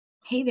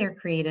Hey there,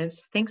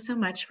 creatives. Thanks so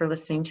much for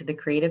listening to the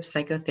Creative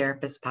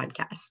Psychotherapist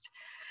podcast.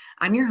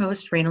 I'm your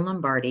host, Raina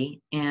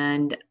Lombardi,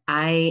 and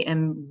I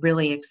am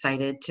really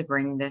excited to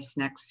bring this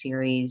next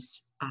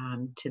series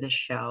to the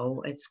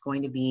show. It's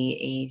going to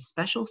be a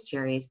special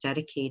series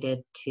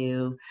dedicated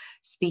to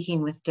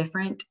speaking with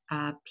different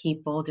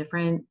people,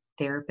 different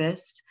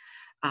therapists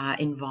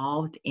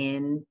involved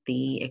in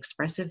the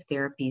Expressive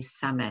Therapy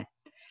Summit.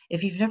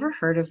 If you've never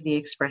heard of the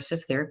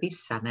Expressive Therapy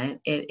Summit,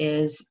 it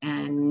is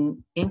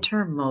an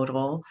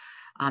intermodal,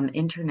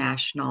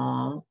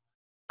 international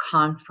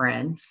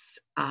conference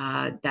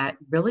that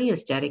really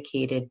is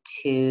dedicated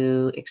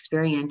to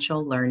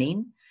experiential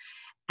learning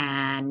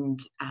and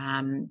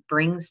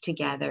brings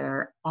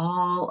together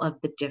all of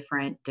the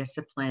different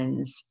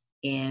disciplines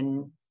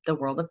in the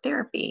world of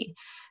therapy.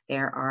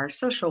 There are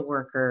social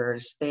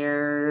workers,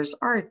 there's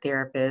art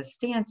therapists,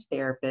 dance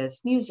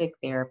therapists, music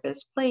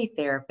therapists, play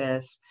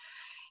therapists,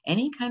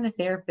 any kind of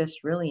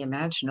therapist really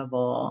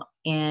imaginable,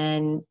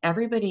 and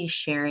everybody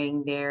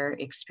sharing their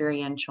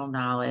experiential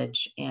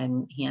knowledge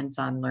and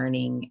hands-on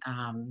learning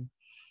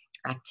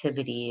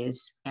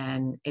activities.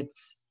 And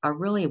it's a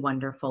really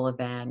wonderful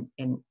event.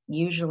 And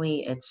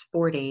usually it's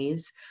 4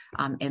 days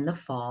in the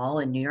fall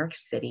in New York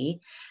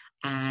City.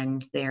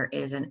 And there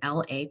is an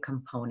LA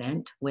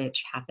component,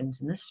 which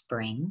happens in the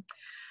spring.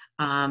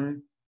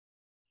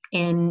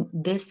 In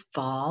this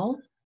fall,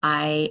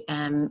 I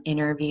am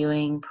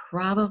interviewing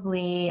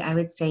probably, I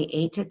would say,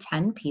 8 to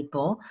 10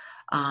 people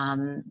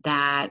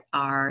that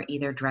are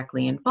either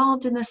directly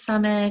involved in the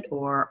summit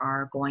or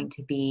are going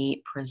to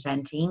be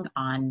presenting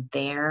on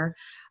their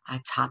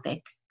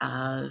topic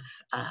of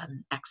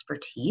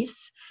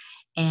expertise.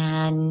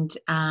 And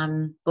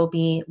we'll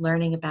be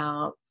learning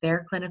about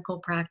their clinical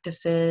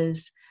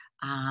practices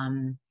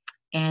and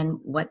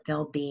what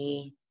they'll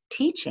be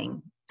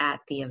teaching at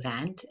the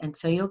event. And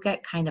so you'll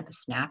get kind of a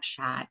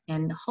snapshot,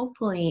 and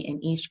hopefully in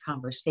each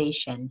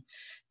conversation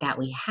that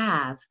we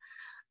have,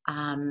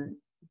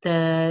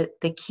 the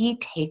key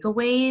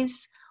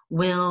takeaways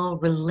will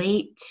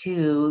relate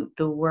to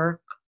the work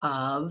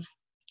of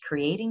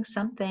creating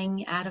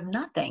something out of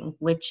nothing,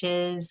 which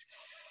is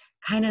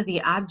kind of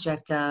the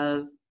object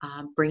of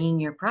bringing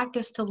your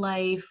practice to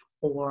life,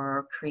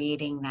 or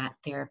creating that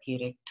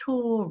therapeutic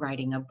tool,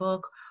 writing a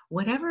book,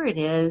 whatever it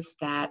is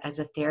that as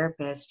a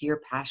therapist you're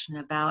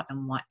passionate about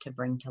and want to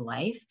bring to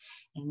life.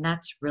 And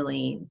that's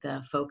really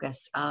the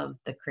focus of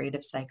the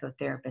Creative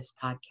Psychotherapist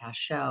podcast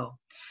show.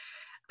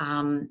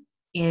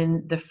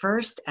 In the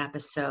first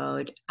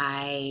episode,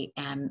 I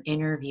am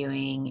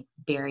interviewing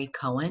Barry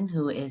Cohen,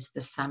 who is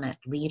the summit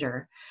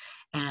leader.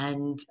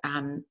 And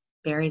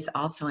Barry's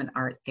also an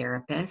art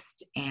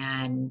therapist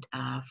and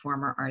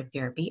former art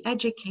therapy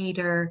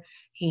educator.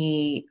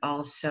 He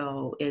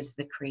also is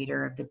the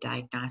creator of the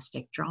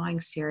Diagnostic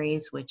Drawing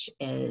Series, which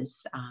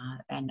is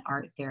an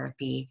art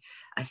therapy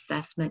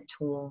assessment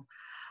tool.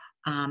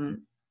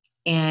 And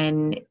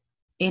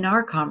in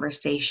our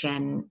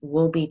conversation,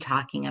 we'll be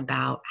talking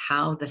about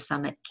how the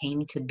summit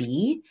came to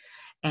be.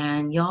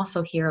 And you'll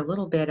also hear a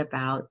little bit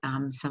about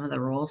some of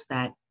the roles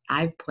that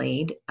I've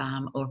played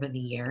over the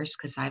years,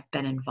 because I've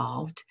been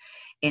involved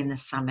in the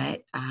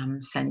summit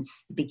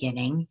since the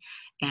beginning.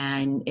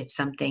 And it's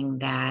something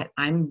that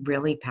I'm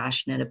really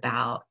passionate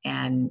about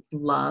and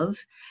love.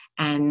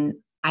 And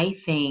I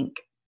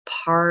think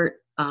part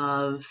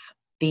of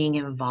being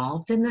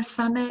involved in the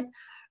summit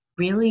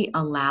really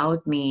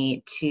allowed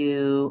me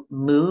to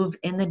move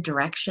in the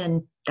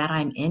direction that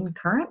I'm in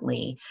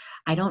currently.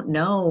 I don't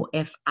know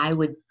if I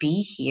would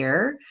be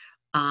here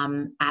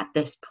at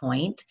this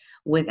point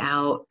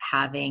without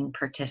having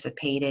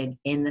participated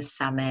in the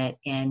summit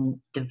and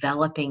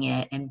developing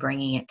it and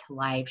bringing it to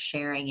life,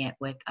 sharing it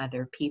with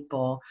other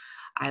people.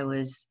 I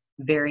was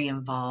very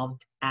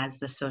involved as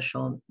the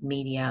social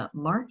media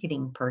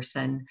marketing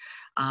person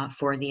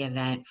for the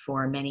event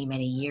for many,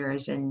 many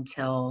years,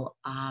 until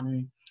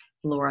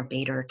Laura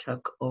Bader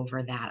took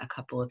over that a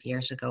couple of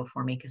years ago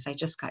for me, because I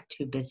just got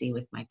too busy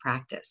with my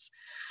practice.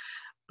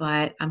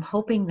 But I'm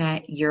hoping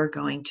that you're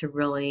going to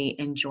really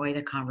enjoy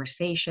the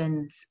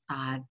conversations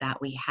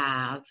that we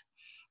have.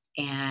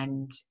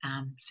 And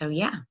so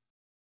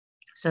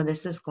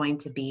this is going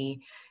to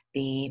be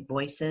the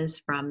voices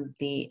from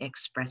the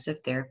Expressive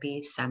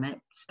Therapy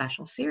Summit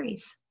special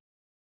series.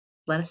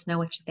 Let us know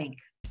what you think.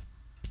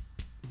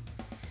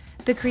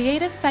 The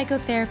Creative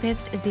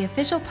Psychotherapist is the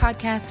official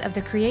podcast of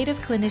the Creative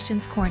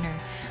Clinicians Corner,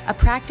 a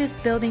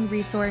practice-building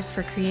resource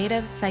for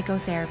creative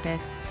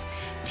psychotherapists.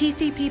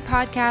 TCP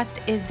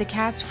Podcast is the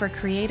cast for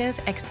creative,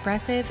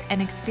 expressive,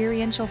 and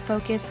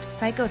experiential-focused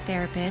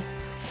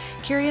psychotherapists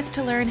curious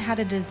to learn how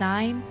to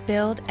design,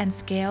 build, and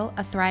scale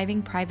a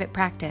thriving private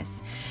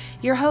practice.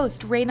 Your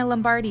host, Raina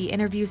Lombardi,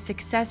 interviews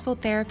successful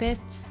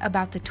therapists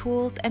about the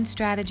tools and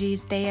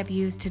strategies they have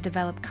used to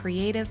develop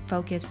creative,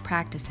 focused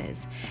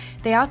practices.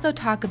 They also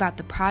talk about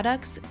the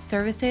products,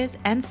 services,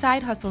 and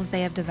side hustles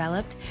they have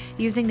developed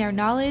using their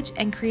knowledge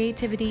and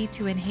creativity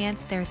to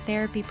enhance their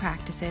therapy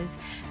practices,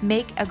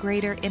 make a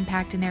greater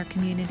impact in their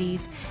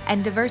communities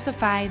and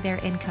diversify their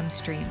income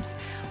streams.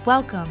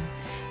 Welcome.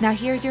 Now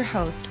here's your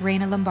host,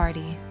 Raina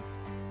Lombardi.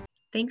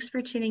 Thanks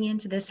for tuning in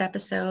to this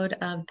episode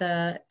of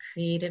the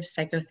Creative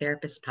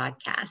Psychotherapist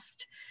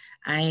Podcast.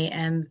 I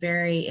am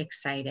very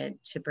excited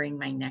to bring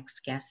my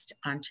next guest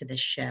onto the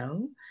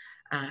show.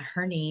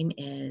 Her name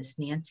is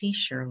Nancy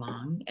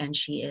Scherlong, and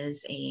she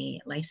is a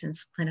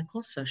licensed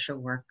clinical social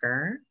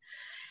worker.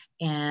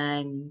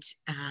 And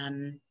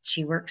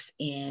she works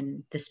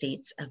in the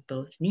states of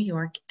both New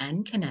York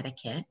and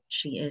Connecticut.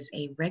 She is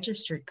a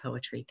registered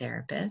poetry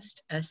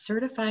therapist, a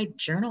certified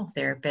journal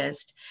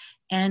therapist,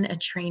 and a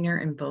trainer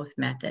in both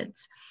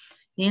methods.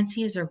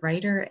 Nancy is a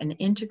writer and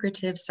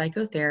integrative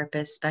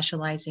psychotherapist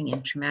specializing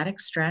in traumatic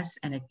stress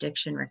and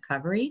addiction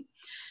recovery.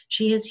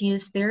 She has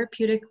used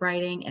therapeutic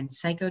writing and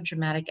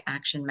psychodramatic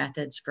action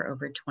methods for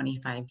over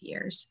 25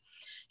 years.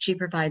 She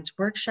provides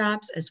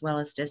workshops as well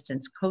as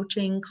distance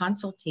coaching,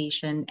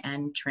 consultation,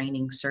 and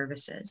training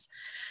services.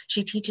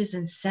 She teaches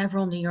in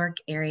several New York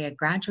area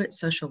graduate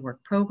social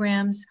work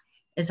programs,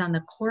 is on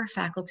the core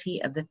faculty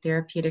of the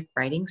Therapeutic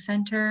Writing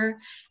Center,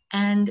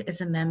 and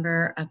is a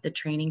member of the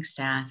training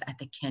staff at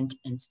the Kent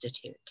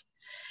Institute.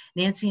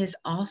 Nancy is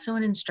also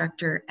an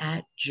instructor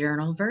at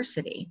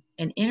Journalversity,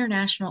 an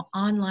international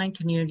online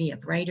community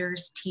of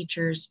writers,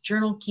 teachers,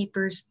 journal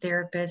keepers,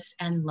 therapists,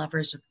 and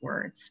lovers of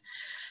words.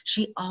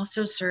 She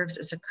also serves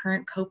as a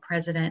current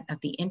co-president of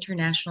the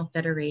International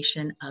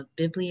Federation of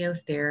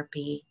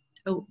Bibliopoetry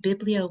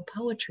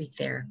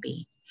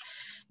Therapy.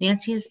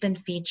 Nancy has been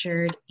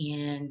featured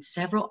in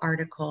several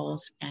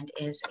articles and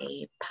is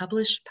a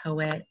published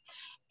poet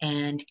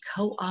and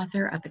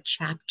co-author of a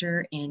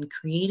chapter in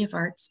Creative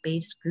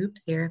Arts-Based Group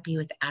Therapy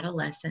with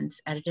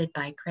Adolescents, edited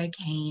by Craig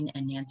Hain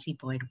and Nancy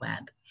Boyd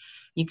Webb.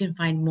 You can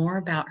find more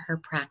about her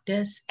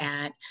practice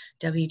at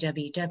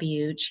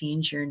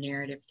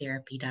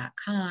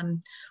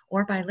www.changeyournarrativetherapy.com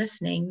or by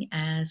listening,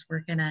 as we're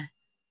going to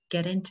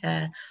get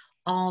into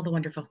all the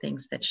wonderful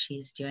things that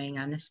she's doing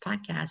on this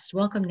podcast.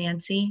 Welcome,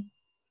 Nancy.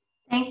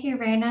 Thank you,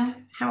 Raina.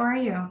 How are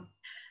you?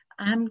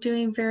 I'm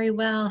doing very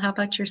well. How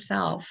about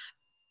yourself?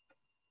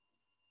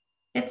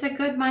 It's a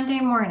good Monday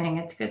morning.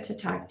 It's good to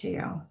talk to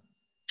you.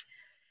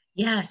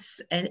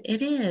 Yes,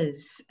 it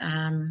is.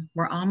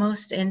 We're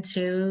almost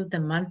into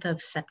the month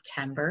of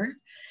September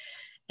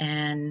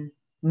and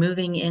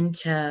moving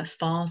into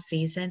fall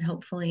season.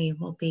 Hopefully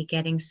we'll be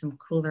getting some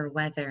cooler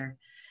weather.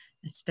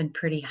 It's been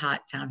pretty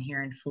hot down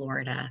here in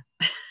Florida.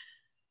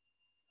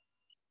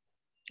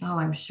 Oh,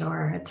 I'm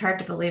sure. It's hard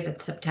to believe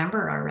it's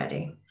September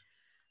already.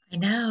 I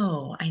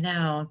know.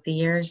 The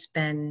year's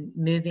been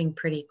moving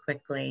pretty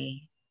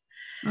quickly.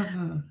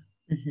 Mm-hmm.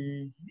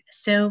 Mm-hmm.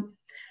 So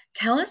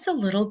tell us a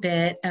little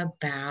bit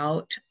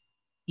about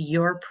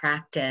your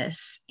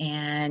practice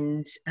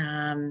and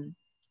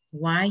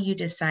why you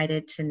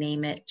decided to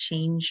name it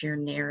Change Your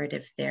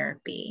Narrative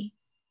Therapy.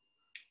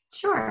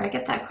 Sure. I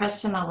get that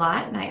question a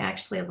lot, and I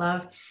actually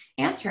love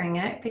answering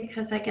it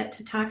because I get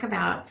to talk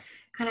about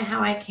kind of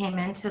how I came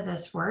into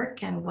this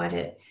work and what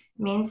it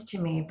means to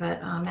me. But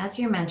as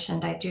you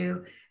mentioned, I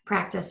do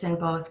practice in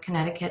both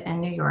Connecticut and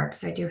New York.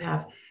 So I do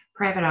have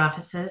private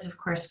offices. Of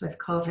course, with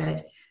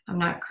COVID, I'm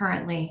not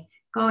currently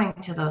going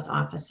to those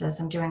offices.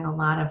 I'm doing a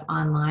lot of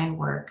online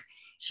work.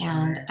 Sure.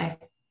 And I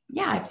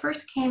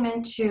first came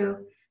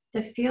into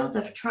the field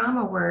of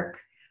trauma work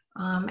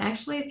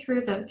actually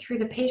through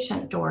the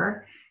patient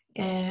door.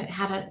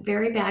 Had a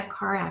very bad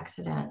car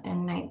accident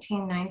in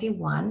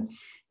 1991.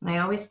 And I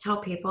always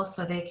tell people,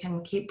 so they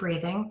can keep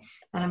breathing,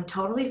 that I'm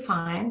totally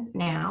fine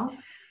now.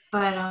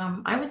 But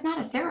I was not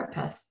a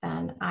therapist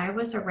then. I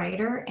was a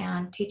writer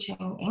and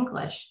teaching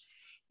English.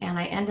 And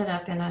I ended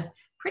up in a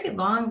pretty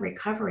long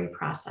recovery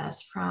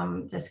process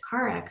from this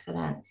car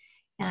accident.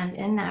 And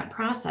in that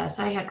process,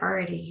 I had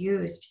already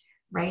used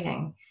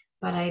writing,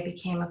 but I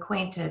became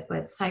acquainted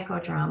with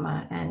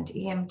psychodrama and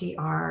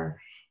EMDR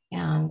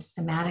and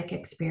somatic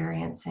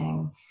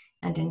experiencing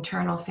and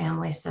internal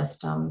family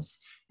systems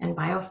and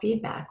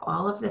biofeedback,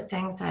 all of the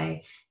things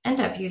I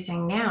end up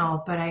using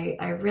now, but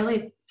I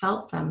really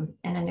felt them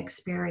in an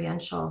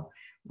experiential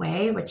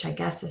way, which I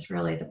guess is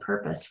really the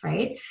purpose,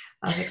 right,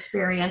 of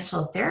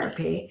experiential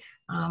therapy.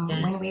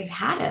 Yes. When we've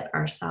had it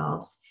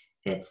ourselves,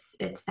 it's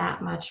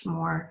that much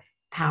more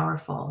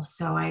powerful.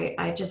 So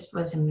I just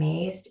was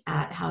amazed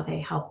at how they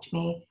helped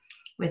me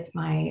with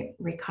my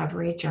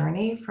recovery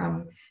journey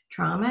from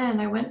trauma.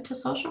 And I went to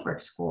social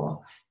work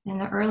school in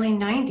the early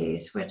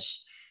 90s,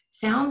 which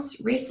sounds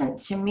recent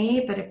to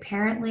me, but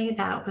apparently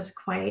that was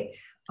quite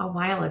a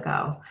while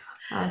ago.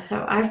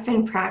 So I've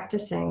been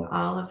practicing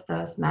all of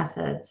those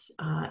methods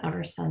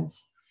ever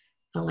since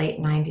the late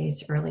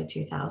 90s, early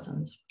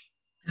 2000s.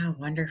 Oh,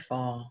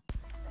 wonderful.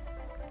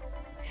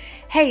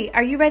 Hey,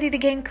 are you ready to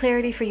gain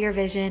clarity for your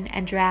vision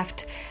and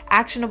draft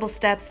actionable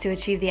steps to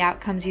achieve the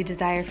outcomes you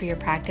desire for your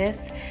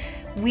practice?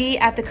 We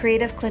at the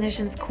Creative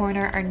Clinicians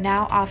Corner are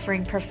now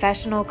offering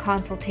professional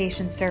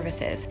consultation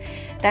services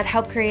that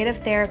help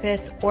creative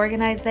therapists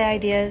organize the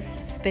ideas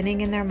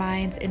spinning in their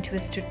minds into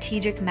a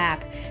strategic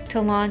map to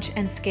launch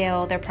and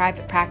scale their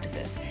private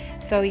practices.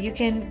 so you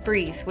can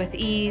breathe with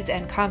ease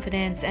and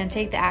confidence and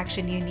take the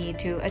action you need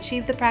to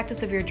achieve the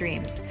practice of your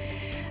dreams.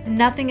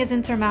 Nothing is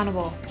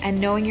insurmountable, and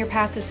knowing your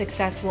path to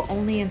success will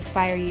only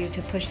inspire you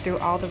to push through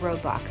all the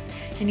roadblocks,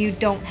 and you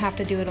don't have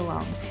to do it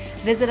alone.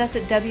 Visit us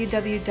at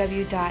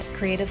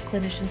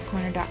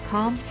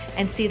www.creativeclinicianscorner.com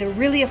and see the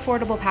really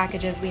affordable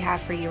packages we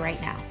have for you right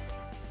now.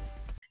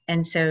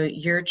 And so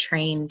you're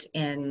trained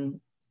in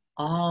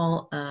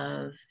all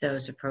of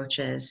those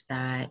approaches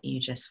that you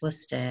just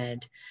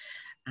listed.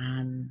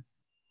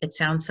 It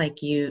sounds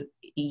like you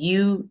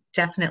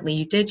definitely,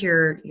 you did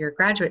your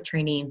graduate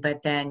training,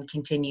 but then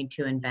continued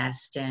to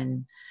invest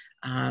in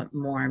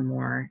more and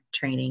more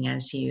training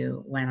as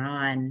you went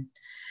on.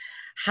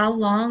 How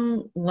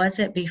long was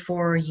it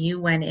before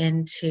you went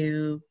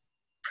into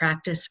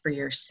practice for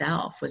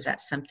yourself? Was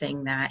that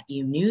something that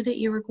you knew that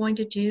you were going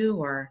to do,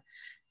 or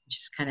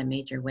just kind of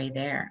made your way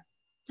there?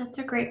 That's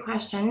a great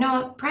question.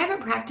 No, private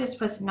practice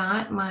was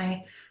not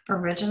my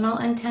original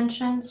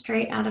intention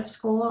straight out of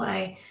school.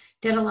 I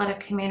did a lot of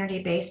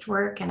community-based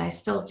work, and I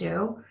still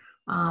do.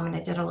 And I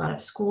did a lot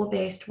of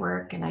school-based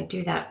work, and I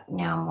do that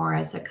now more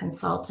as a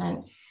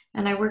consultant.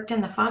 And I worked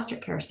in the foster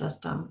care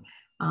system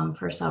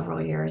for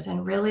several years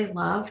and really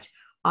loved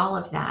all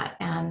of that.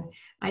 And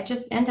I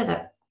just ended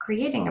up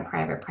creating a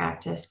private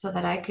practice so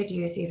that I could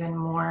use even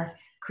more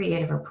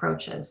creative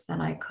approaches than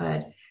I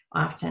could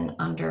often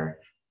under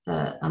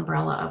the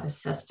umbrella of a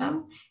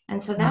system.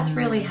 And so that's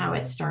really how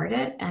it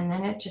started. And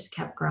then it just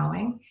kept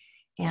growing.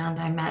 And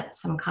I met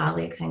some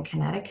colleagues in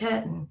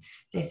Connecticut, and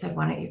they said,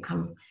 why don't you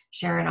come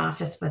share an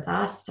office with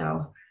us?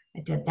 So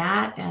I did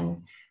that.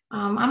 And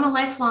I'm a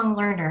lifelong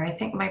learner. I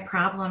think my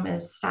problem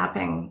is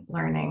stopping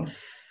learning,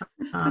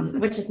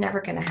 which is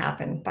never going to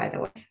happen, by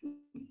the way.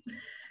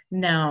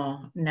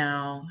 No.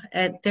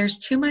 There's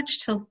too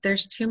much to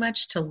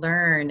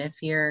learn. If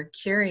you're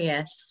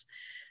curious,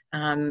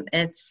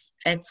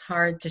 it's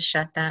hard to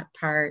shut that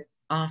part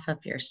off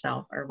of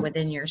yourself or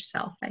within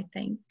yourself, I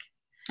think.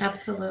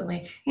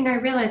 Absolutely. I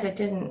realized I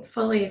didn't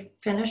fully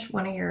finish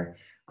one of your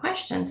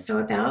questions. So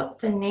about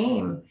the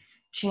name,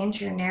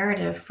 Change Your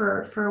Narrative,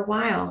 for a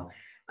while,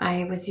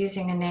 I was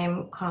using a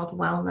name called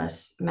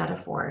Wellness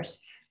Metaphors,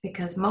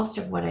 because most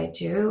of what I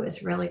do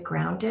is really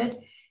grounded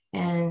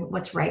in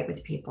what's right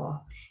with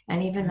people.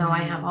 And even though I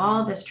have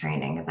all this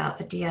training about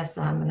the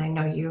DSM, and I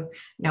know you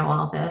know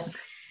all this,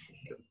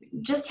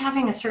 just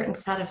having a certain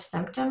set of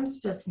symptoms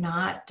does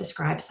not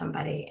describe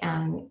somebody,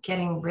 and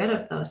getting rid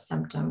of those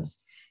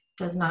symptoms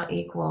does not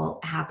equal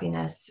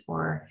happiness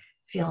or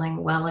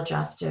feeling well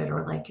adjusted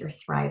or like you're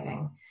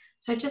thriving.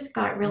 So I just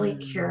got really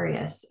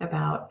curious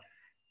about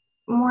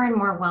more and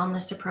more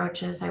wellness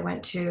approaches. I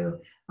went to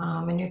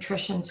a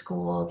nutrition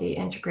school, the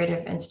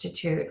Integrative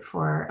Institute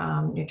for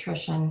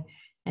Nutrition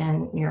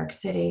in New York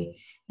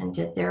City, and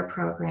did their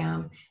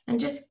program, and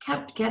just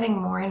kept getting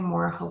more and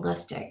more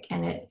holistic.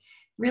 And it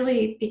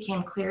really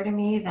became clear to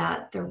me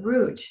that the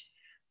root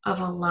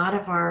of a lot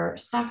of our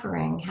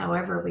suffering,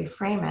 however we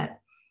frame it,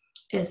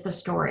 is the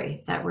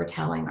story that we're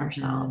telling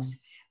ourselves,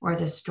 or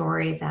the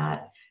story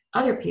that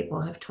other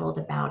people have told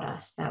about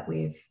us that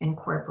we've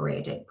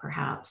incorporated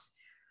perhaps,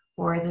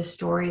 or the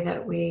story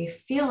that we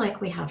feel like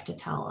we have to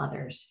tell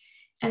others.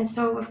 And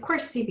so, of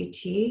course,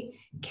 CBT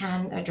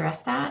can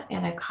address that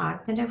in a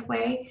cognitive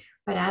way,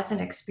 but as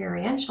an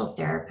experiential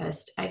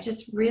therapist, I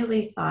just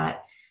really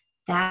thought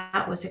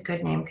that was a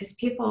good name, because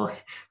people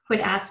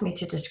would ask me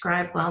to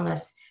describe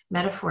wellness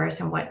metaphors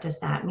and what does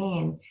that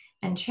mean,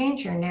 and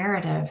Change Your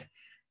Narrative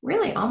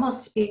really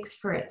almost speaks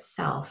for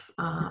itself.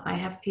 I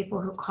have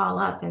people who call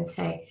up and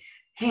say,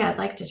 hey, I'd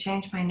like to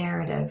change my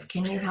narrative.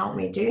 Can you help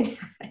me do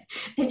that?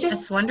 They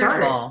just That's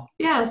wonderful.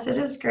 Yes, it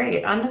is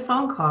great. On the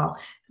phone call,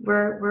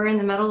 we're in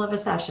the middle of a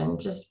session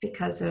just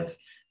because of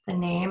the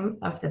name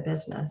of the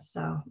business.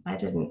 So I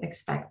didn't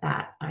expect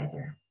that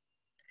either.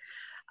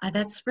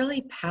 That's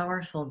really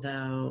powerful,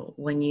 though,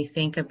 when you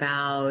think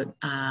about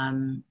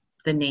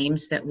the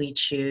names that we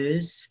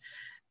choose,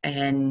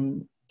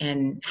 and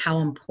how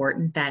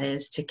important that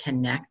is to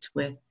connect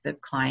with the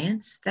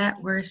clients that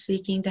we're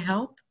seeking to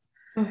help.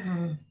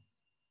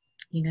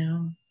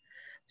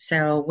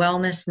 So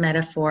Wellness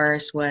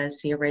Metaphors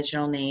was the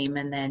original name,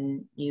 and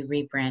then you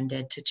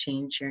rebranded to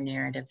Change Your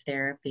Narrative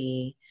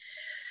Therapy.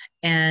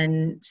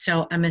 And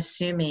so I'm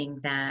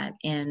assuming that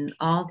in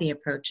all the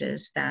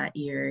approaches that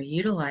you're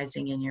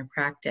utilizing in your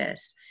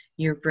practice,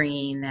 you're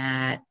bringing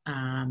that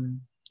to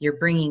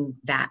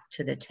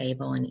the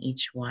table in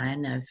each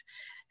one of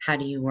how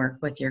do you work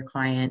with your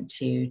client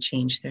to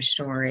change their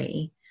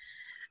story.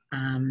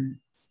 And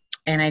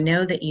I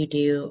know that you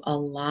do a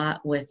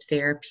lot with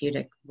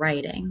therapeutic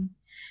writing.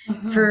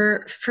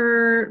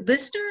 For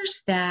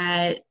listeners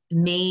that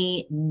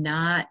may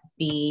not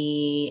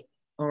be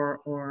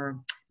or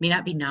may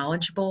not be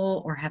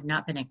knowledgeable or have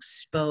not been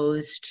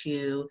exposed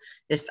to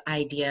this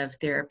idea of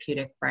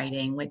therapeutic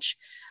writing, which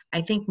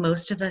I think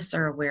most of us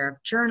are aware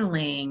of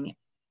journaling,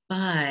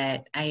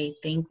 but I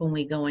think when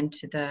we go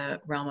into the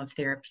realm of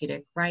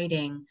therapeutic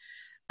writing,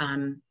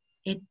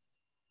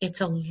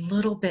 it's a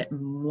little bit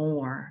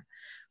more.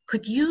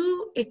 Could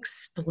you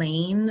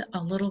explain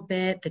a little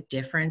bit the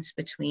difference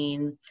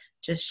between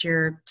just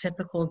your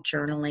typical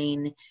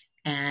journaling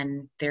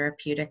and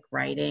therapeutic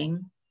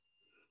writing?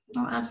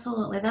 Oh,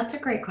 absolutely. That's a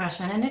great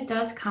question. And it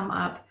does come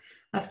up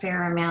a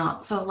fair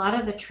amount. So, a lot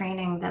of the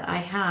training that I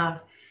have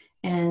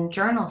in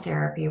journal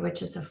therapy,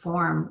 which is a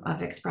form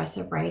of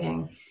expressive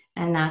writing,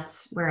 and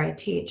that's where I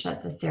teach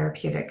at the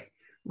Therapeutic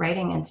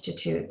Writing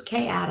Institute.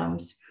 Kay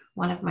Adams,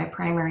 one of my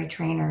primary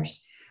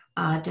trainers,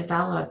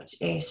 developed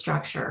a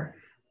structure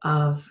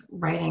of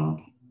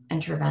writing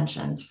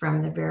interventions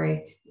from the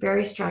very,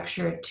 very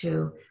structured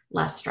to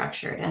less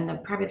structured.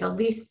 And probably the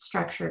least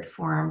structured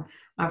form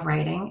of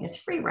writing is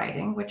free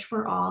writing, which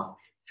we're all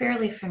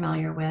fairly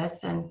familiar with.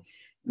 And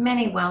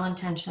many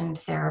well-intentioned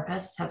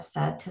therapists have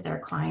said to their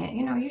client,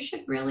 you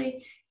should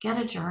really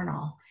get a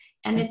journal.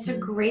 And it's a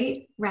Mm-hmm.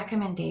 great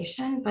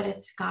recommendation, but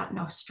it's got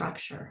no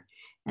structure.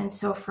 And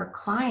so for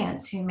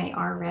clients who may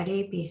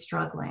already be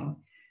struggling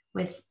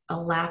with a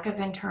lack of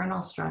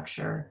internal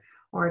structure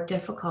or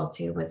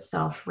difficulty with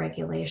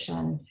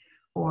self-regulation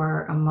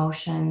or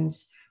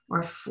emotions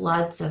or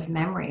floods of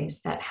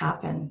memories that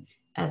happen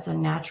as a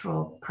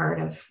natural part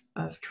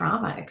of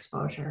trauma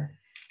exposure,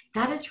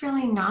 that is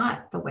really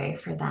not the way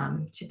for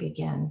them to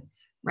begin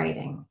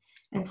writing.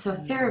 And so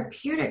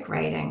therapeutic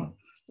writing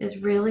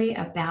is really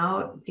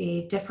about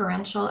the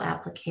differential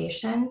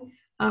application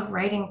of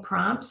writing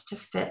prompts to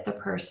fit the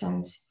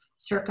person's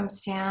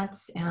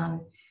circumstance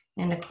and,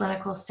 in a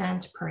clinical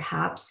sense,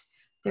 perhaps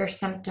their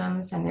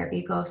symptoms and their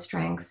ego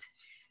strengths.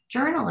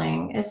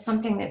 Journaling is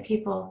something that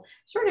people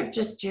sort of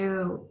just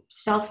do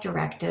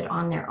self-directed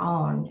on their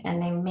own,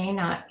 and they may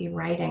not be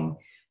writing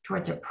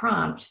towards a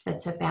prompt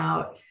that's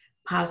about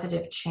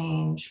positive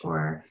change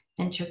or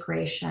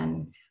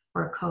integration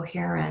or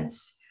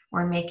coherence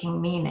or making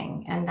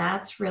meaning. And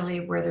that's really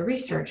where the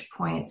research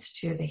points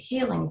to the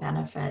healing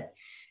benefit,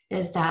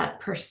 is that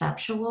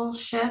perceptual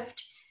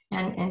shift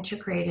and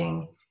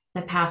integrating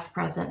the past,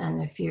 present, and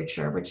the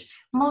future, which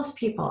most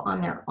people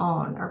on their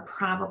own are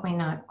probably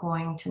not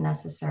going to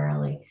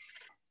necessarily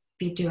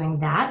be doing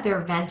that. They're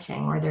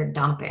venting or they're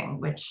dumping,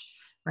 which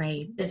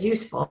Right. is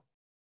useful,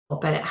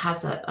 but it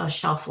has a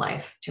shelf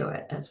life to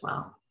it as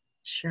well.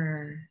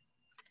 Sure.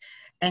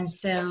 And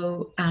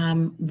so,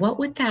 what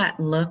would that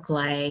look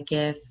like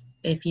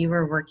if you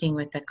were working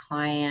with a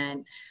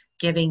client,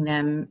 giving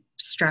them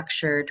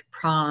structured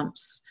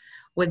prompts?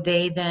 Would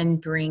they then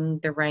bring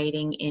the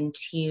writing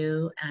into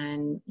you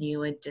and you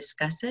would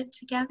discuss it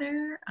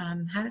together?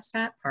 How does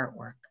that part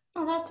work?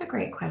 Well, that's a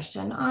great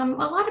question. A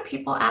lot of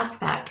people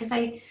ask that because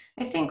I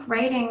think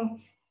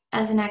writing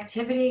as an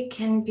activity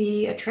can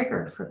be a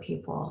trigger for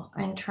people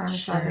in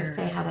terms of if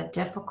they Sure. had a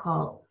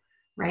difficult,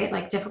 right,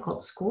 like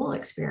difficult school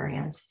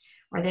experience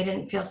or they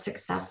didn't feel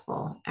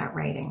successful at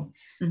writing.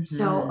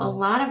 So a Mm-hmm.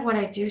 lot of what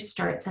I do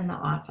starts in the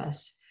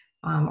office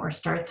or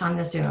starts on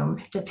the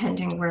Zoom,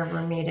 depending where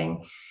we're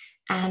meeting.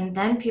 And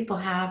then people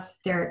have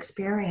their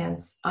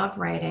experience of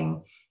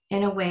writing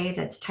in a way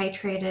that's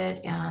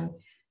titrated and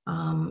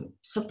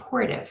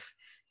supportive.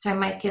 So I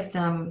might give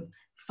them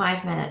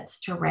 5 minutes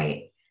to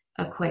write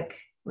a quick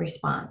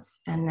response,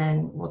 and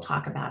then we'll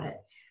talk about it.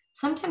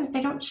 Sometimes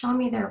they don't show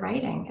me their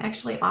writing.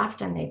 Actually,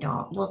 often they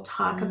don't. We'll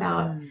talk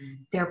about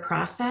Mm. their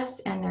process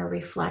and their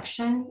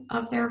reflection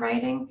of their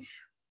writing,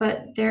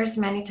 but there's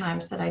many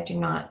times that I do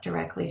not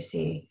directly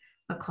see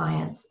a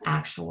client's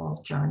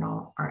actual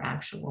journal or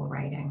actual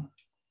writing.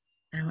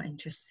 Oh,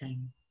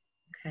 interesting.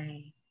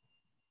 Okay.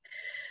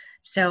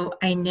 So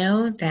I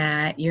know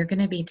that you're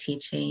going to be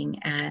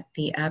teaching at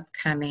the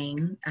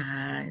upcoming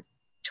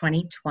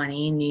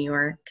 2020 New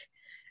York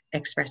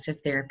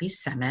Expressive Therapy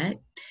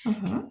Summit.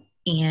 Mhm.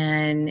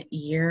 And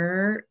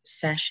your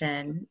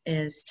session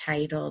is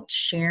titled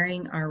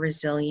Sharing Our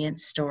Resilient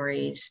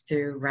Stories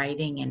Through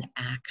Writing and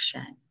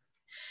Action.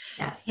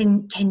 Yes.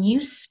 Can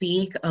you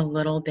speak a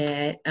little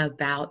bit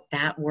about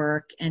that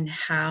work and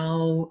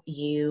how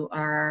you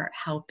are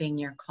helping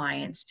your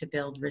clients to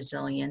build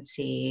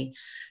resiliency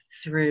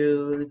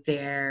through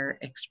their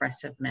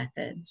expressive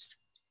methods?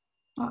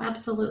 Oh,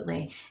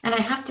 absolutely. And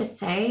I have to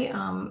say,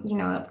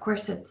 of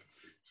course, it's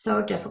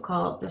so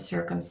difficult, the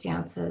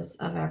circumstances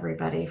of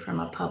everybody from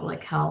a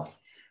public health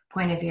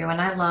point of view.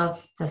 And I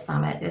love the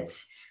summit.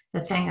 It's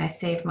the thing I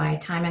save my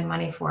time and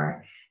money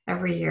for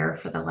every year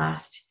for the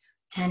last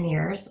 10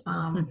 years.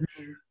 Mhm.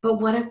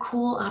 But what a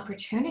cool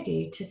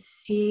opportunity to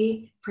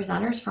see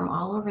presenters from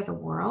all over the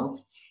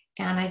world.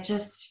 And I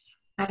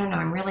don't know,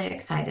 I'm really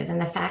excited. And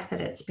the fact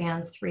that it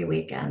spans 3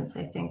 weekends,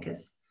 I think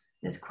is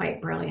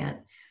quite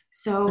brilliant.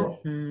 So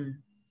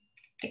Mhm.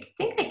 I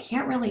think I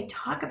can't really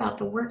talk about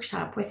the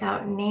workshop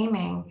without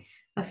naming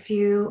a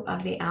few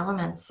of the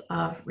elements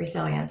of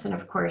resilience. And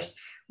of course,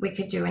 we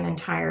could do an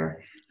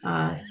entire,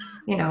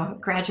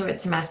 graduate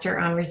semester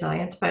on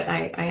resilience, but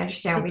I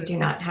understand we do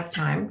not have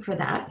time for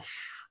that.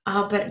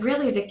 But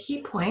really, the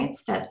key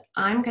points that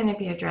I'm going to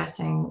be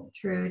addressing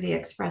through the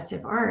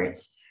expressive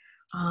arts,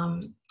 um,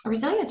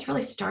 resilience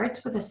really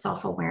starts with a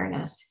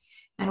self-awareness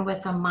and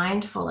with a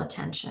mindful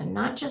attention,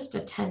 not just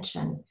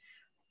attention,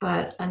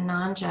 but a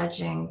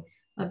non-judging,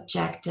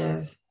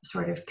 objective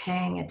sort of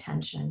paying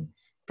attention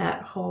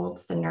that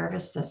holds the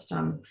nervous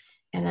system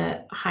in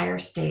a higher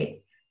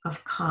state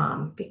of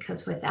calm,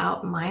 because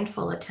without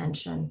mindful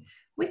attention,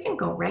 we can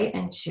go right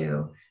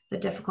into the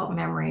difficult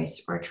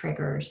memories or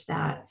triggers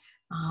that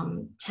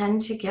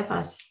tend to give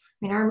us,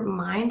 I mean, our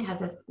mind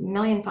has a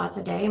million thoughts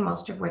a day,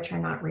 most of which are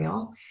not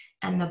real,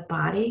 and the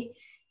body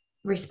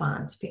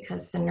responds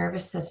because the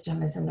nervous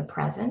system is in the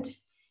present.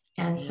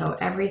 And so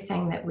Right.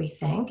 everything that we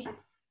think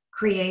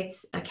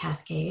creates a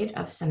cascade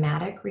of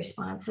somatic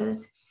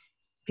responses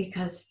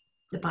because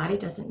the body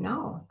doesn't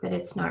know that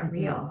it's not Mhm.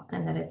 real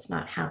and that it's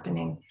not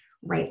happening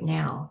right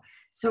now.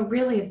 So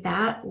really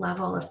that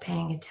level of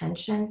paying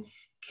attention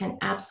can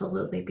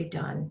absolutely be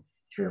done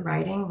through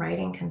writing.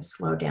 Writing can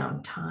slow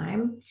down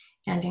time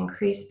and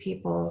increase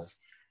people's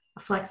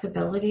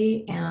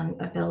flexibility and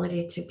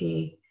ability to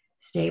be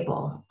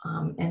stable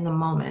in the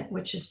moment,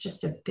 which is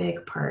just a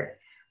big part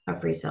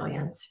of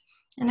resilience.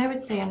 And I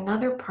would say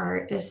another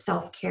part is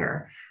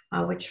self-care,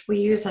 which we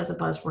use as a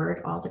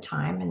buzzword all the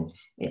time, and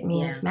it Yeah.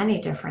 means many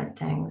different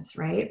things,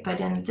 right? But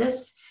in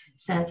this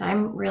sense,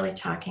 I'm really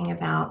talking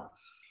about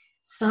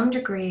some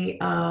degree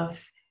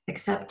of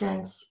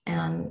acceptance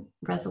and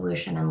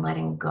resolution and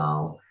letting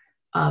go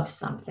of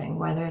something,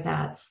 whether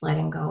that's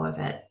letting go of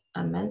it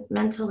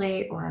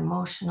mentally or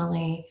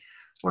emotionally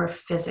or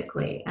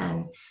physically.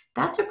 And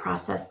that's a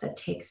process that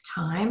takes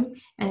time,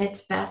 and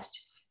it's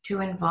best to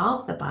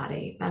involve the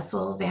body.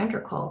 Bessel van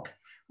der Kolk,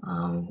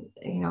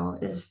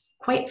 is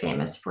quite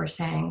famous for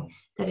saying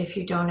that if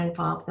you don't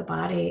involve the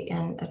body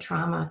in a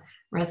trauma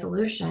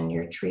resolution,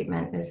 your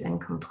treatment is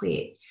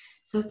incomplete.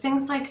 So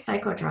things like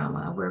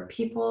psychodrama, where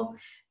people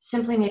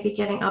simply may be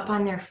getting up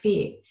on their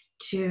feet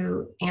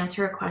to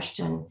answer a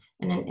question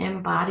in an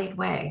embodied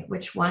way,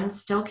 which one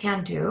still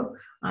can do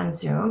on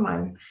Zoom.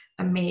 I'm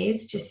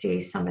amazed to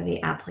see some of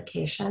the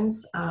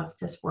applications of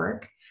this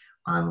work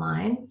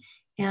online.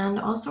 And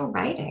also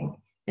writing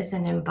is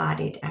an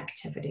embodied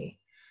activity.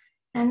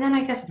 And then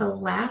I guess the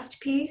last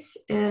piece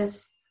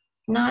is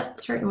not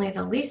certainly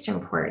the least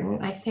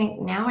important. I think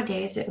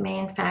nowadays it may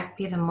in fact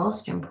be the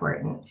most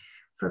important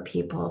for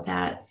people,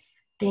 that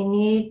they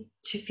need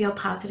to feel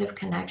positive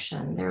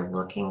connection. They're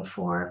looking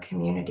for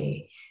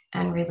community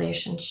and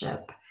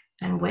relationship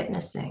and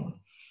witnessing.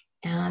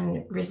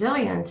 And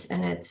resilience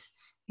in its,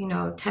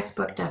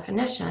 textbook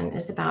definition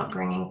is about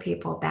bringing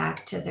people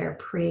back to their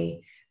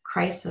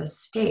pre-crisis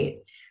state.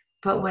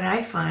 But what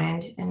I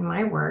find in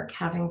my work,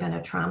 having been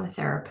a trauma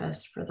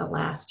therapist for the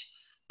last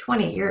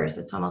 20 years,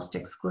 it's almost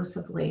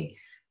exclusively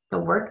the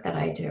work that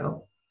I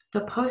do.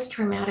 The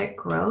post-traumatic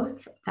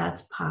growth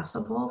that's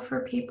possible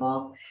for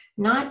people,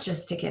 not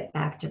just to get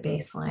back to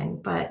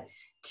baseline, but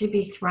to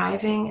be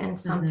thriving in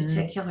some Mhm.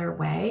 particular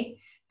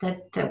way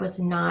that was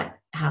not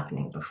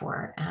happening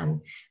before.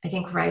 And I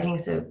think writing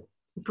is a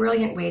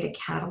brilliant way to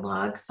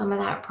catalog some of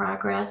that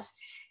progress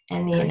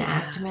and the Oh, yeah.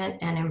 enactment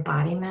and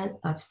embodiment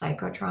of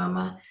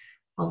psychotrauma,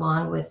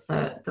 along with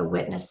the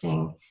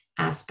witnessing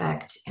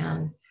aspect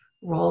and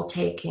role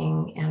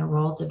taking and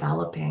role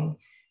developing,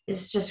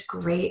 is just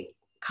great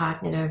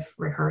cognitive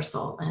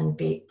rehearsal and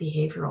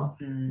behavioral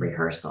Mm.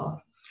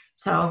 rehearsal.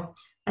 So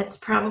it's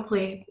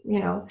probably,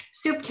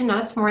 soup to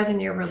nuts more than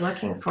you were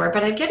looking for,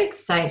 but I get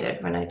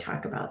excited when I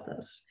talk about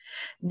this.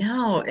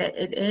 No,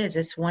 it is.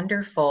 It's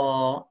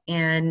wonderful.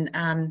 And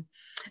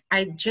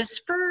I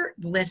just for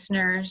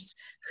listeners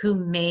who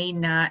may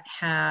not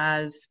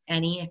have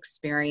any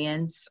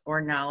experience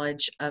or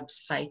knowledge of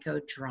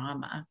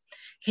psychodrama,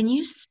 can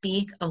you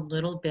speak a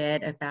little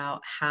bit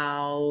about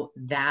how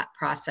that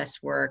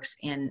process works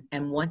and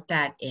what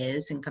that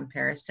is in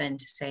comparison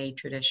to, say,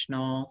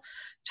 traditional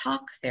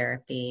talk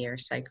therapy or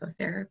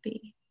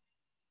psychotherapy?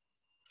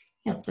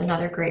 That's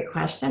another great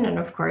question. And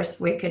of course,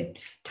 we could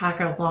talk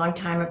a long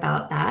time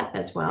about that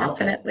as well.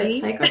 But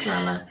Definitely.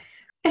 psychodrama,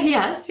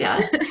 yes,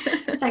 yes.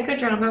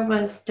 Psychodrama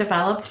was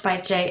developed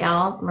by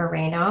J.L.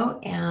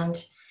 Moreno,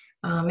 and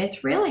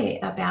it's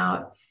really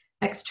about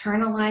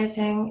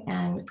externalizing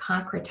and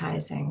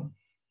concretizing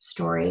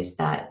stories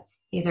that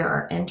either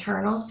are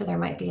internal, so there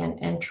might be an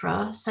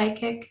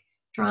intra-psychic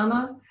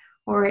drama,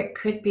 or it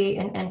could be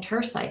an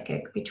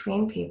inter-psychic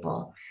between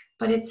people.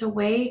 But it's a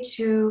way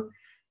to,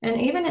 and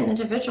even in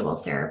individual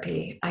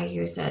therapy, I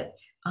use it.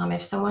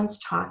 If someone's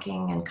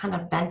talking and kind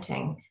of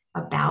venting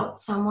about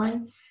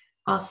someone,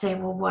 I'll say,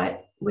 well,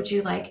 what would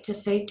you like to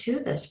say to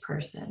this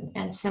person?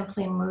 And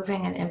simply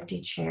moving an empty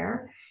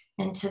chair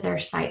into their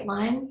sight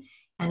line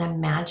and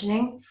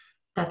imagining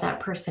that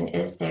that person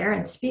is there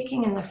and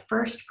speaking in the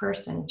first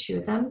person to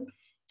them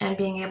and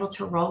being able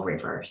to role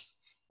reverse.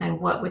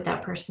 And what would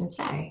that person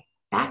say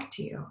back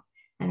to you?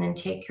 And then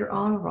take your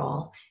own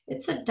role.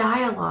 It's a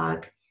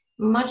dialogue,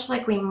 much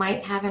like we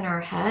might have in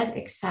our head,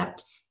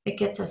 except it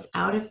gets us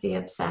out of the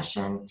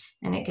obsession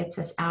and it gets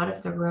us out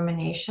of the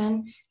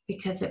rumination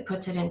because it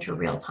puts it into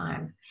real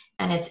time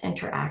and it's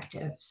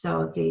interactive.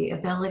 So the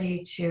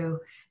ability to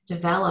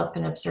develop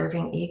an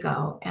observing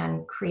ego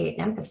and create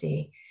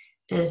empathy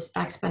is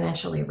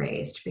exponentially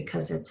raised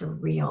because it's a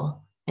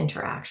real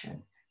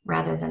interaction.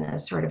 rather than a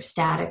sort of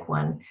static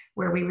one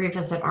where we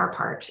revisit our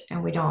part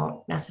and we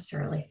don't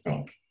necessarily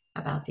think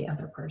about the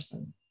other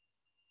person.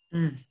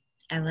 Mm,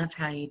 I love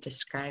how you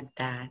described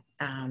that.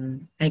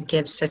 It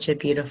gives such a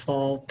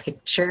beautiful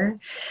picture.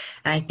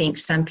 I think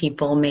some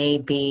people may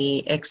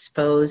be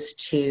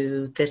exposed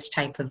to this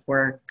type of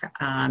work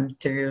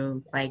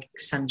through like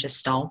some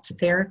Gestalt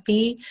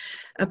therapy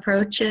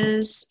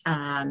approaches,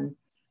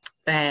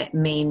 but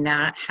may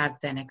not have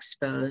been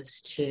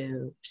exposed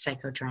to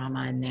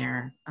psychodrama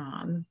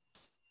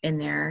in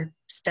their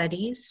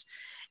studies.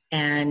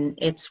 And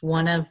it's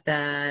one of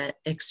the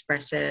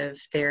expressive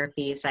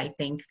therapies, I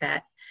think,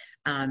 that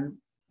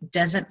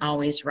doesn't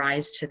always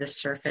rise to the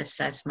surface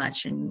as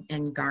much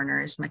and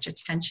garner as much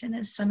attention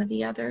as some of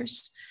the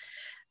others.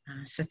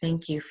 So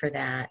thank you for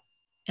that.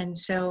 And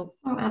so,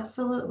 oh,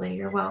 absolutely,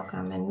 you're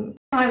welcome. And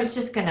I was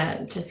just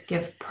gonna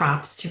give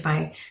props to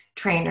my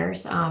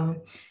trainers.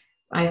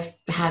 I've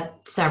had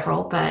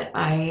several, but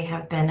I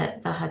have been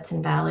at the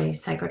Hudson Valley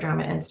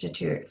Psychodrama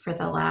Institute for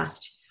the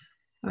last,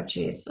 oh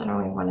geez, I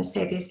don't even want to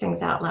say these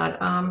things out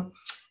loud.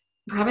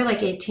 Probably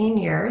like 18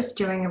 years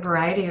doing a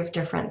variety of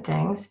different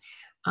things.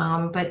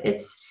 But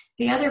it's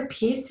the other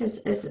piece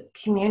is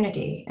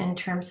community in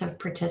terms of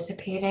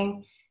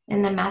participating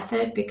in the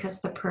method,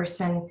 because the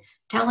person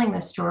telling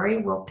the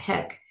story will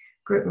pick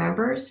group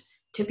members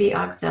to be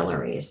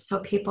auxiliaries. So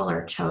people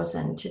are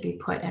chosen to be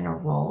put in a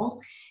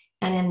role.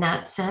 And in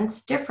that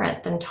sense,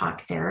 different than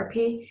talk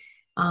therapy.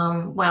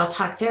 While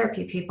talk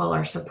therapy, people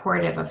are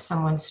supportive of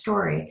someone's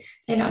story,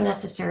 they don't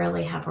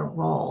necessarily have a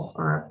role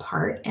or a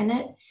part in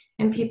it.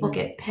 And people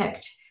get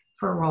picked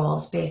for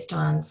roles based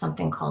on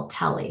something called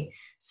telly.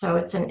 So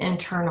it's an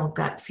internal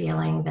gut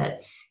feeling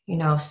that,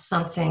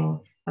 something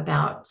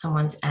about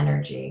someone's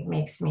energy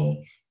makes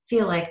me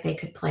feel like they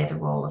could play the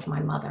role of my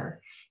mother.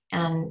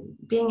 And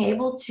being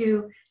able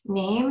to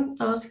name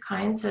those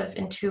kinds of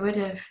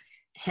intuitive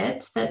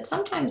hits that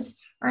sometimes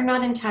are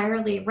not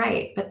entirely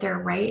right, but they're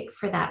right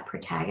for that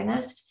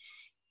protagonist,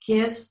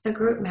 gives the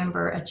group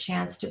member a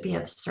chance to be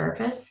of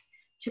service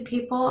to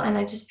people. And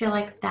I just feel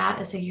like that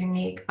is a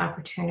unique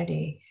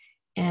opportunity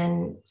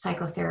in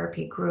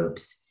psychotherapy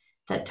groups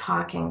that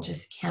talking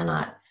just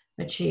cannot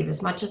achieve.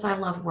 As much as I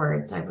love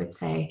words, I would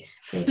say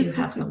they do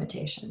have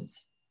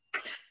limitations.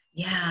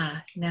 yeah,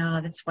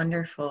 no, that's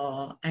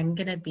wonderful. I'm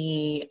going to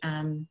be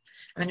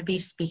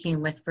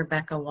speaking with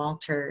Rebecca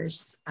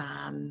Walters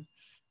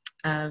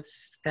of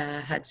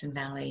the Hudson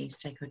Valley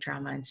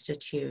Psychodrama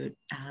Institute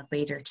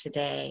later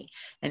today,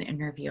 and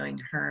interviewing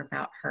her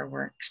about her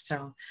work.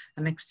 So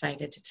I'm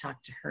excited to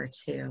talk to her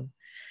too.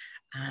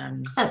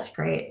 That's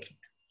great.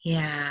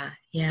 Yeah.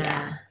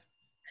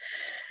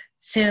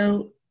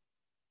 So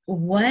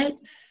what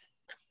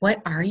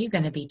are you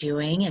going to be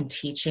doing and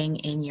teaching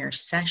in your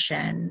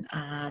session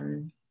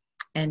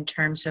in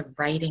terms of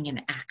writing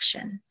and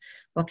action?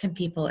 What can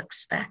people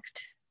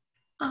expect?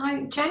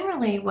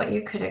 Generally, what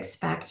you could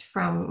expect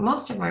from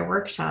most of my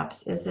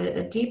workshops is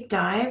a deep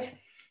dive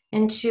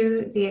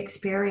into the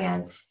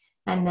experience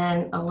and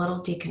then a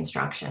little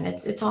deconstruction.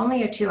 It's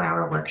only a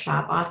 2-hour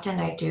workshop. Often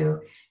I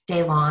do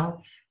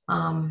day-long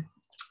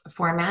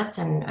formats,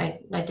 and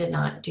I did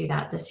not do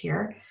that this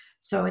year.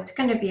 So it's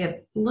going to be a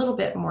little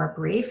bit more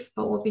brief,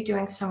 but we'll be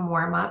doing some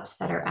warm-ups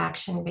that are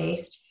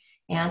action-based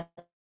and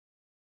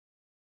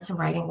some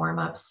writing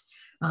warm-ups.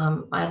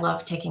 I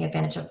love taking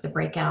advantage of the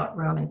breakout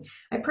room, and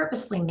I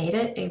purposely made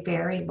it a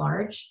very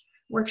large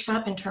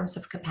workshop in terms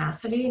of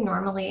capacity.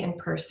 Normally in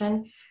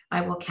person,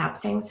 I will cap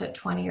things at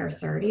 20 or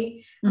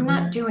 30. I'm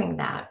not doing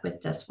that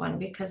with this one,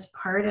 because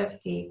part of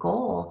the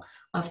goal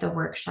of the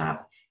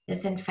workshop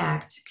is in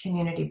fact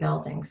community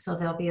building. So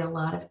there'll be a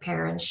lot of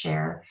pair and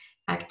share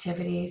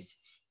activities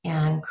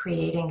and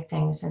creating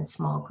things in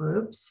small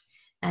groups,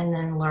 and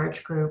then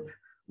large group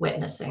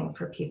witnessing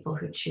for people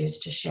who choose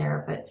to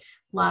share, but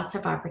lots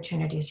of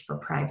opportunities for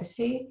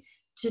privacy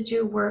to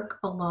do work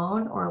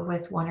alone or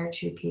with 1 or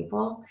 2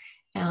 people,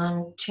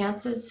 and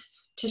chances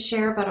to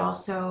share, but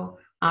also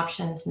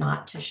options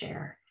not to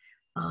share.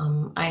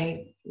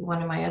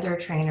 One of my other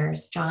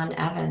trainers, John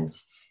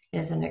Evans,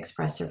 is an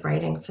expressive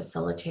writing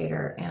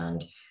facilitator,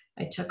 and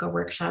I took a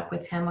workshop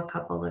with him a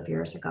couple of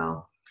years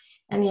ago.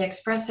 And the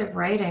expressive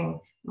writing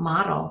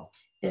model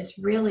is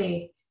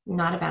really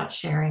not about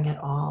sharing at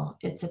all.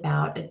 It's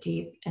about a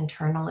deep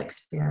internal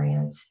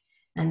experience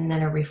and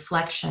then a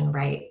reflection,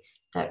 right,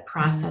 that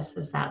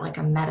processes that like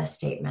a meta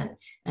statement,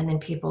 and then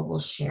people will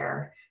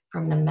share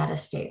from the meta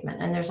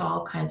statement. And there's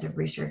all kinds of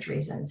research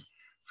reasons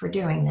for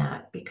doing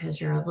that, because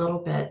you're a little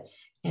bit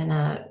in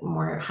a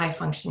more high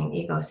functioning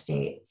ego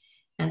state.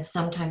 And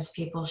sometimes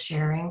people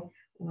sharing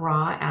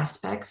raw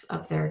aspects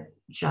of their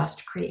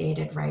just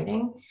created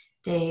writing,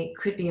 they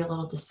could be a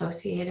little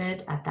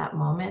dissociated at that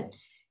moment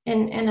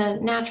in a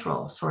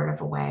natural sort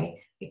of a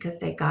way, because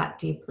they got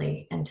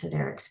deeply into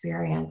their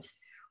experience.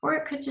 Or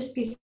it could just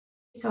be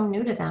so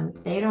new to them,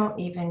 they don't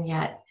even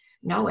yet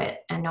know it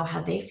and know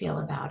how they feel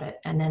about it.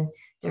 And then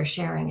they're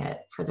sharing it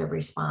for the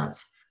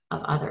response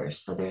of others.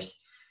 So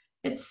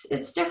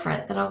it's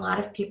different than a lot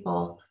of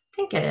people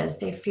think it is.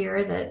 They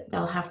fear that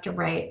they'll have to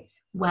write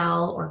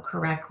well or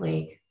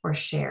correctly or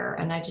share.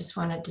 And I just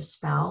want to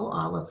dispel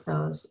all of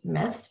those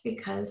myths,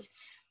 because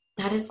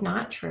that is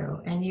not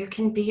true. And you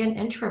can be an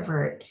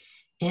introvert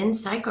in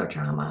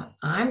psychodrama.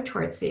 I'm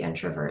towards the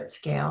introvert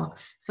scale.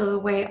 So the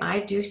way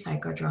I do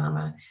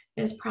psychodrama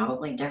is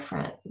probably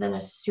different than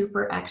a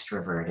super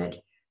extroverted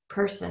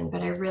person,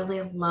 but I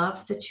really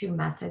love the two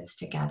methods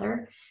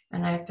together.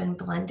 And I've been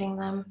blending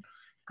them,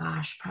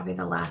 gosh, probably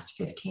the last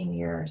 15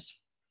 years.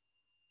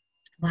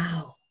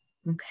 Wow.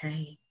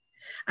 Okay.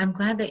 I'm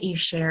glad that you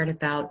shared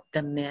about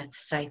the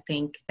myths. I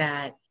think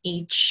that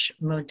each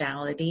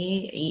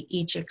modality,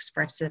 each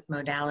expressive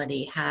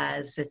modality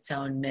has its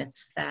own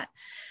myths that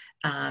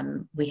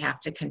we have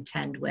to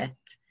contend with,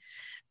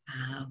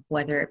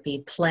 whether it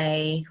be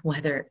play,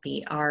 whether it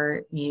be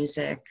art,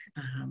 music,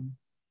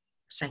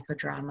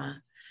 psychodrama,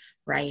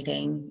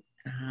 writing.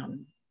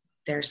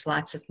 There's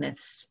lots of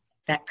myths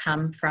that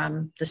come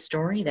from the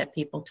story that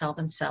people tell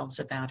themselves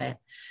about it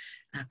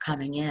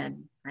coming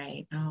in,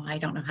 right? Oh, I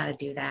don't know how to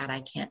do that. I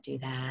can't do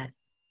that.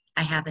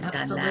 I haven't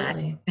done that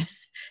Absolutely.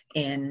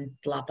 in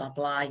blah, blah,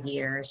 blah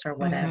years or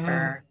Mm-hmm.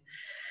 whatever.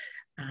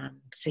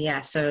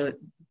 So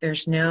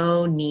there's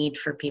no need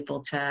for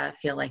people to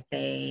feel like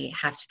they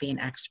have to be an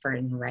expert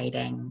in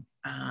writing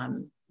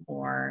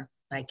or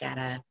like at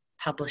a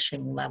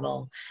publishing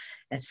level.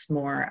 It's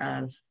more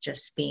of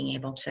just being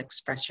able to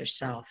express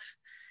yourself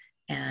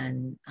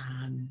and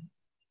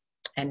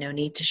no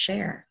need to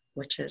share,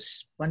 which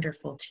is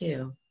wonderful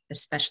too,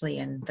 especially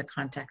in the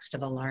context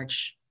of a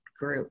large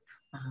group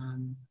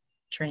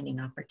training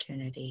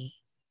opportunity.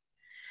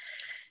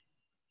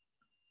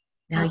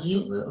 Now you,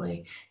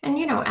 Absolutely. And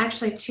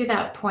actually to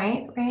that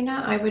point,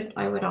 Raina,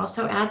 I would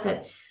also add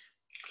that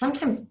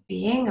sometimes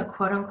being a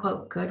quote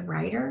unquote good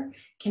writer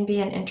can be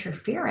an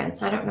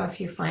interference. I don't know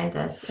if you find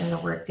this in the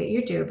work that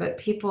you do, but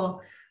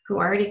people who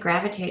already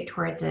gravitate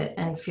towards it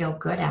and feel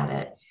good at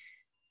it,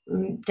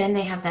 then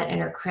they have that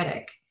inner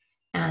critic,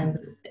 and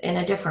in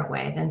a different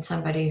way than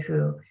somebody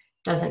who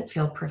doesn't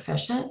feel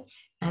proficient.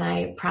 And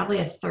I probably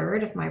a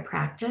third of my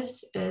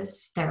practice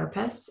is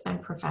therapists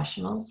and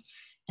professionals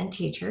and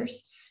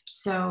teachers.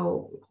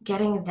 So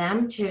getting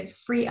them to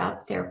free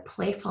up their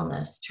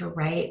playfulness to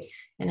write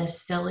in a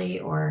silly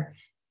or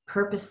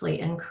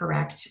purposely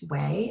incorrect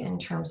way in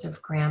terms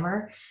of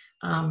grammar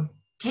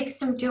takes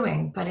some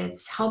doing, but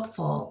it's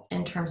helpful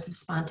in terms of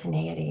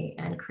spontaneity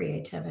and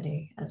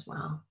creativity as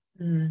well.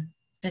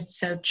 that's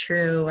so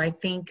true. I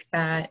think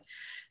that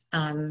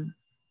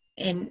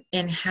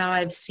in how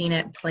I've seen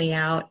it play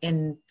out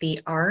in the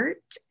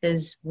art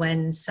is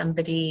when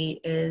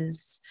somebody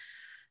is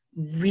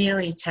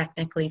really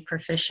technically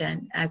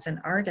proficient as an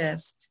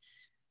artist,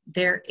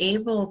 they're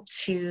able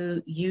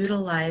to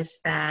utilize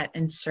that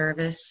in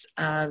service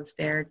of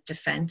their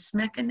defense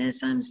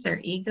mechanisms, their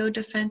ego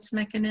defense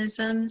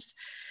mechanisms.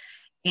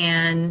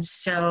 And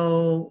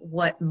so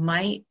what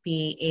might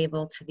be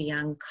able to be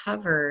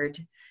uncovered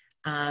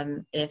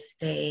if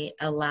they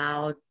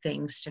allowed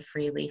things to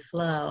freely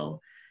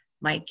flow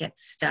might get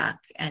stuck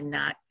and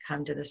not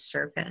come to the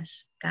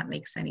surface. If that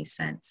makes any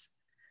sense.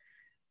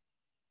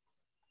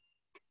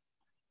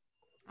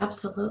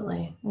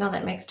 Absolutely. No,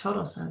 that makes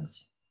total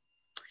sense.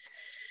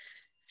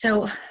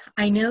 So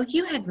I know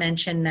you had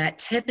mentioned that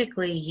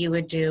typically you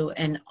would do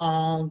an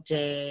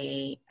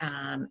all-day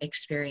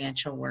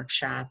experiential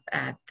workshop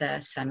at the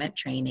summit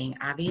training.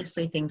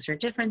 Obviously, things are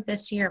different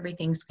this year.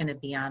 Everything's going to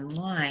be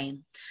online.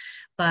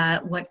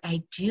 But what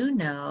I do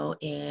know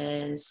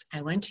is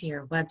I went to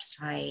your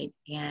website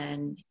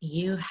and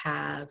you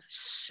have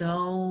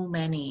so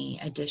many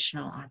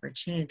additional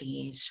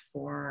opportunities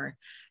for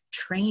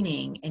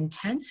training,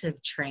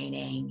 intensive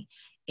training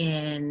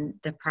in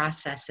the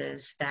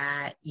processes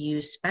that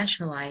you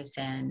specialize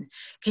in.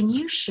 Can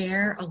you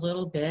share a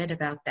little bit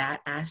about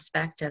that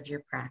aspect of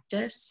your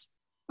practice?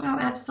 Oh,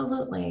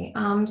 absolutely.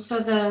 So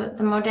the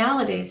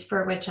modalities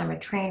for which I'm a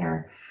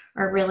trainer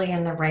are really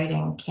in the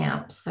writing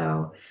camp.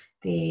 So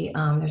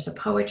there's a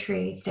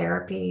poetry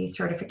therapy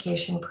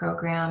certification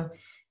program,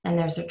 and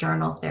there's a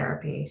journal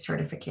therapy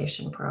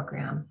certification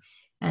program.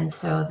 And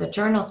so the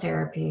journal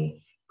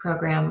therapy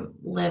program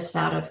lives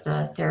out of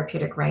the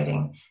Therapeutic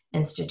Writing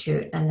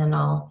Institute, and then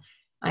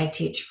I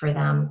teach for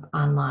them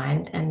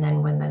online. And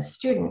then when the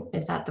student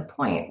is at the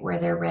point where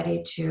they're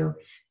ready to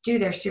do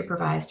their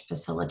supervised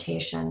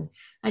facilitation,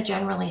 I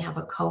generally have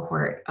a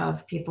cohort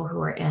of people who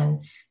are in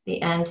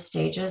the end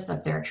stages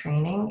of their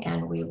training,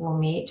 and we will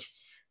meet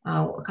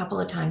a couple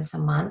of times a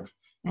month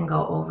and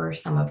go over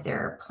some of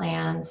their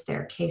plans,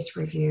 their case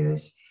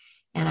reviews.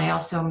 And I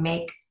also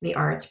make the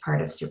arts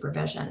part of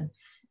supervision.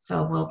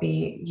 So we'll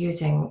be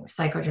using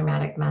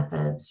psychodramatic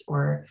methods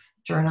or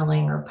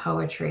journaling or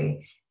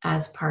poetry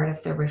as part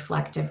of the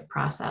reflective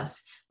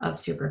process of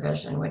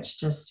supervision, which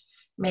just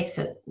makes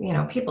it,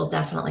 people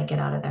definitely get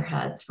out of their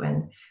heads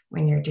when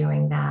you're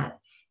doing that.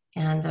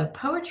 And the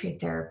poetry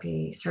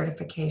therapy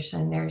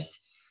certification, there's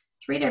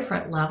 3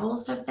 different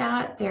levels of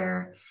that.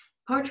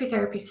 Poetry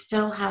therapy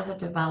still has a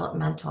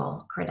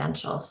developmental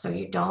credential, so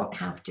you don't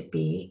have to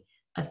be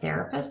a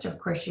therapist. Of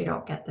course, you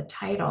don't get the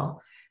title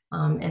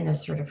in the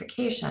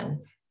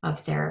certification, of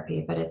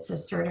therapy, but it's a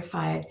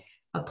certified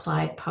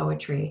applied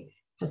poetry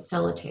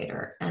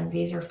facilitator. And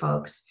these are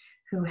folks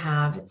who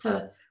have, it's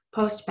a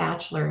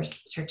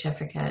post-bachelor's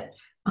certificate,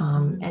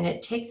 Mhm. and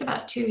it takes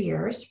about 2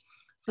 years.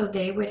 So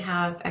they would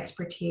have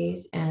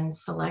expertise in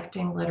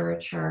selecting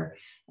literature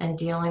and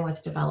dealing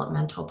with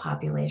developmental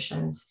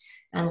populations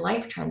and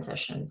life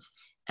transitions.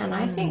 And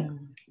I think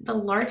Mm. the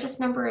largest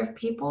number of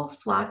people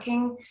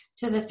flocking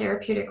to the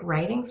therapeutic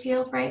writing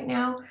field right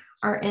now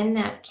are in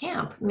that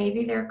camp.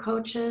 Maybe they're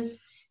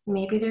coaches,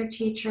 maybe they're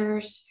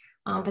teachers,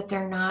 but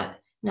they're not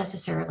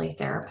necessarily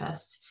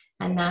therapists.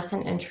 And that's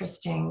an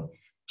interesting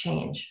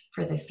change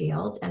for the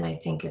field. And I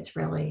think it's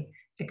really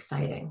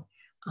exciting.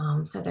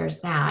 So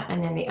there's that.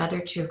 And then the other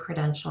two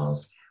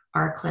credentials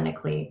are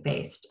clinically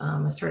based,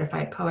 a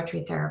certified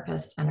poetry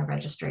therapist and a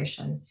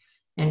registration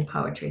in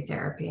poetry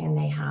therapy. And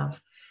they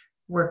have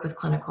work with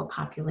clinical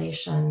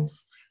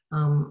populations,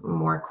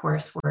 more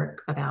coursework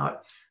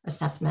about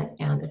assessment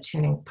and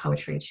attuning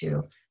poetry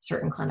to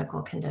certain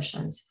clinical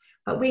conditions.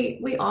 But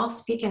we all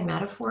speak in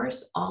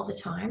metaphors all the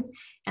time.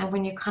 And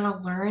when you kind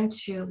of learn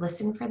to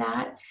listen for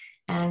that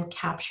and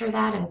capture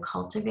that and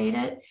cultivate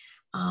it,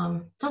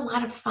 it's a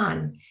lot of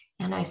fun.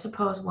 And I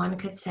suppose one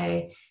could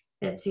say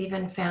it's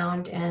even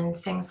found in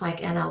things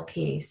like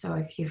NLP. So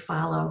if you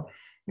follow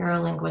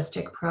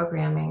neuro-linguistic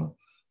programming,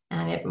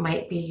 and it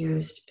might be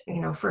used,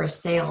 for a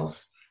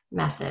sales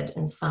method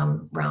in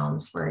some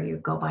realms where you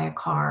go buy a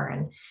car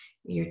and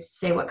you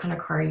say what kind of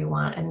car you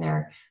want, and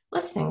they're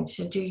listening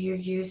to, do you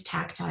use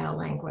tactile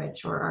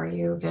language, or are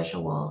you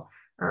visual,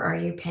 or are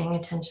you paying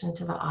attention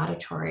to the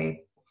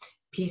auditory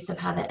piece of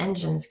how the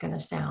engine's going to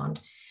sound?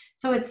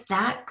 So it's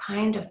that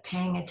kind of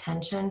paying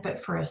attention, but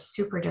for a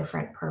super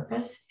different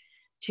purpose,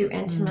 to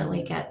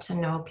intimately Mm. get to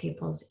know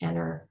people's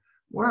inner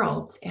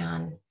worlds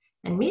and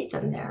meet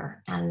them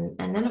there, and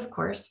then of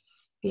course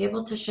be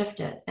able to shift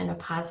it in a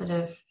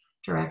positive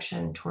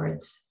direction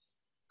towards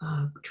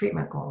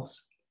treatment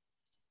goals.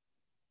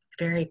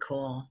 Very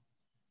cool.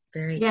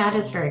 Very Yeah, it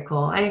is cool. very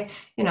cool.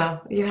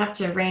 You have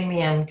to rein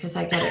me in because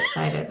I get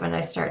excited when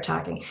I start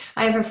talking.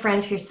 I have a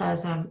friend who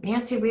says,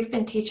 Nancy, we've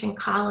been teaching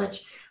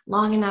college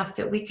long enough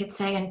that we could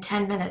say in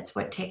 10 minutes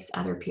what takes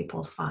other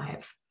people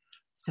 5.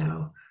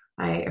 So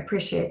I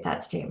appreciate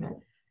that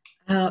statement.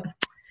 Oh,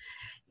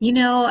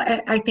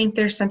 I think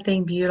there's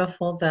something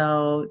beautiful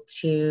though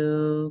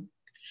to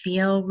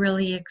feel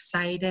really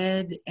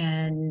excited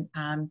and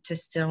to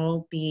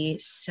still be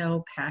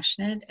so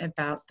passionate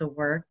about the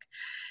work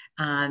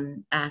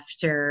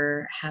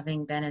after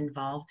having been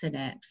involved in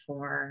it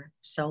for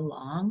so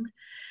long.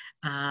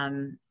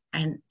 And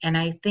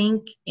I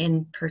think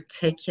in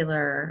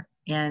particular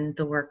in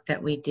the work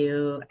that we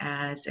do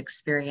as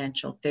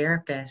experiential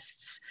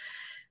therapists,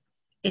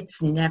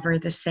 it's never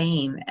the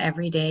same.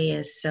 Every day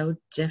is so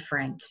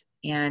different,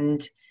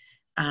 and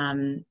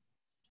um,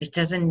 it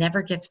doesn't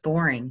never gets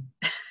boring.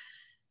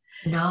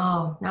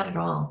 No, not at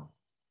all.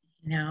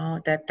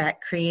 That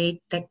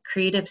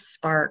creative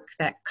spark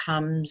that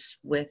comes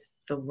with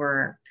the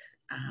work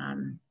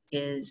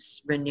is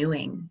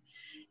renewing.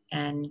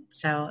 And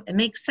so it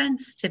makes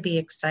sense to be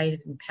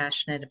excited and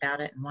passionate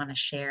about it and want to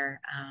share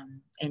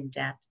in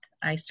depth.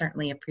 I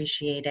certainly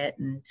appreciate it,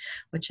 and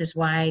which is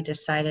why I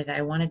decided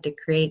I wanted to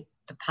create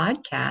the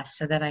podcast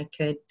so that I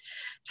could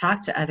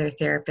talk to other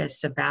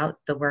therapists about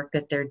the work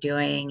that they're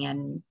doing,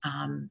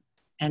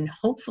 and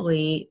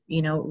hopefully,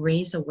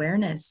 raise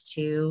awareness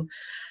to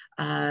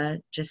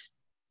just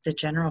the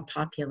general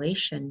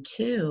population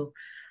too.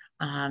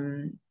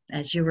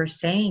 As you were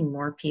saying,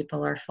 more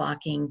people are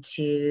flocking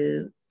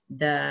to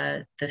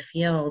the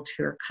field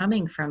who are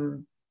coming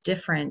from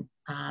different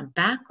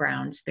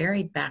backgrounds,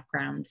 varied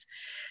backgrounds.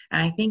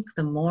 And I think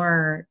the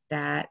more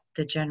that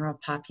the general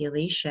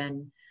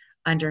population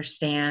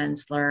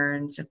understands,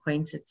 learns,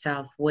 acquaints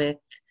itself with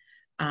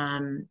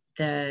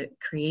the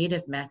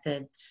creative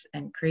methods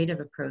and creative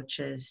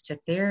approaches to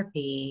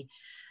therapy,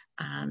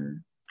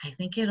 I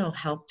think it'll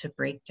help to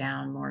break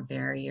down more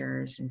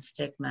barriers and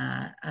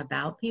stigma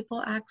about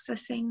people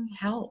accessing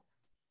help.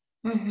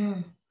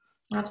 Hmm.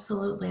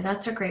 Absolutely.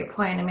 That's a great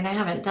point. I mean, I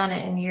haven't done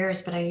it in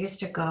years, but I used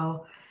to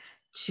go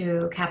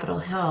to Capitol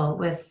Hill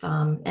with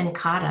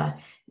NCATA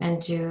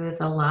and do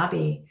the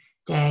lobby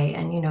day,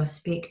 and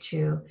speak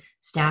to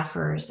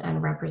staffers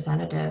and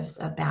representatives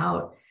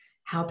about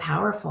how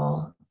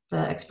powerful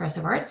the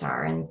expressive arts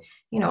are. And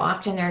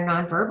often they're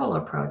nonverbal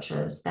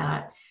approaches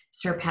that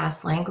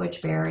surpass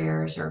language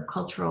barriers or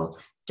cultural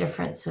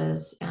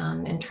differences.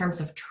 And in terms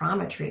of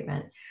trauma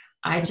treatment,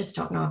 I just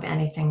don't know of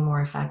anything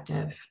more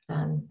effective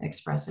than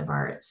expressive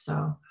arts.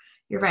 So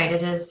you're right,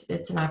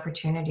 it's an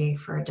opportunity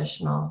for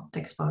additional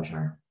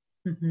exposure.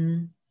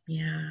 Mm-hmm.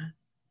 Yeah.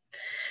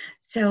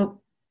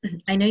 So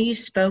I know you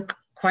spoke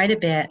quite a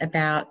bit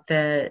about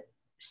the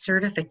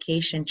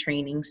certification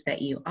trainings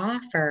that you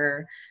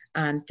offer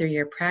through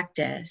your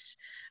practice.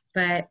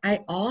 But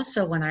I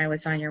also, when I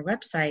was on your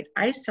website,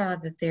 I saw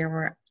that there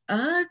were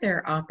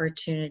other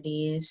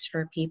opportunities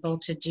for people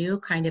to do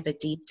kind of a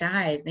deep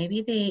dive.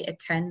 Maybe they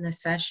attend the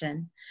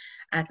session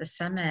at the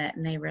summit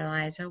and they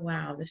realize, oh,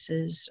 wow, this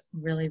is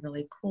really,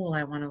 really cool.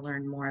 I want to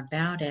learn more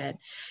about it.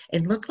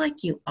 It looked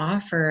like you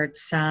offered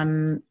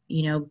some,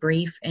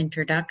 brief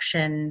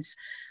introductions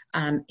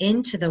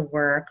into the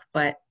work,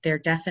 but they're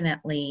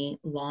definitely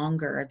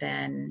longer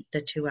than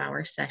the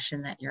 2-hour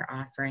session that you're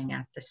offering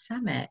at the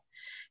summit.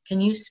 Can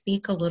you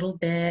speak a little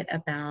bit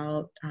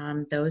about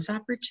those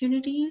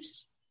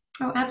opportunities?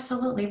 Oh,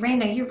 absolutely.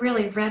 Raina, you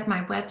really read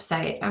my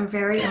website. I'm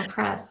very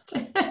impressed.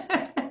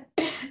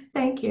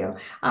 Thank you.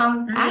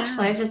 Oh,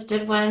 Actually, yeah. I just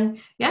did one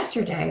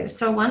yesterday.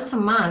 So once a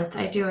month,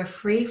 I do a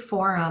free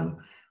forum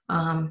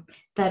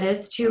that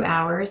is 2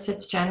 hours.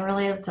 It's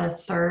generally the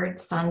third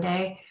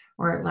Sunday,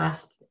 or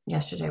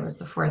yesterday was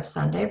the fourth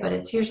Sunday, but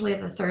it's usually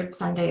the third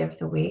Sunday of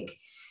the week.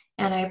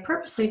 And I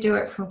purposely do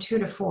it from 2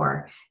 to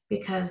 4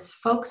 because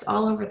folks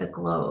all over the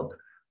globe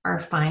are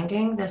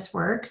finding this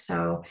work.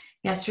 So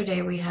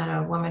yesterday we had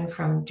a woman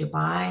from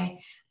Dubai,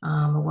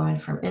 a woman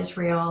from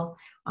Israel.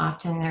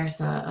 Often there's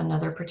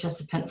another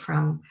participant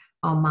from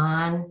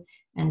Oman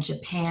and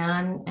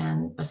Japan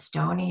and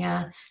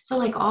Estonia. So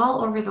like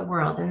all over the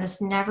world. And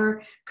this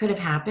never could have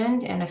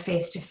happened in a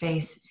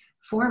face-to-face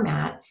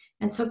format.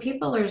 And so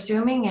people are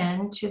zooming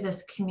in to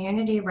this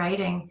community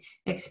writing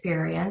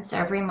experience.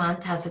 Every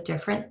month has a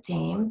different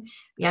theme.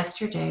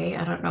 Yesterday,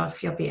 I don't know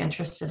if you'll be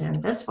interested in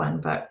this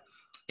one, but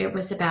it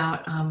was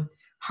about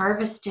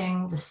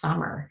harvesting the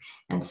summer.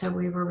 And so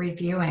we were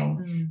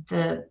reviewing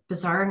the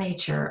bizarre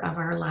nature of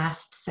our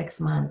last 6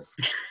 months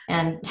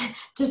and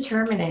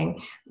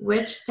determining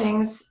which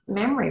things,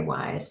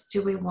 memory-wise,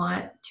 do we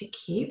want to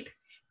keep,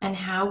 and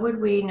how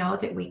would we know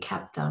that we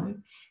kept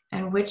them,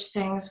 and which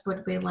things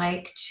would we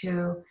like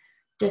to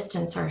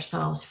distance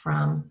ourselves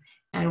from,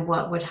 and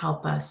what would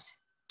help us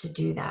to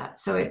do that.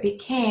 So it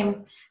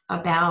became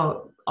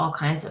about all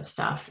kinds of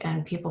stuff,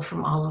 and people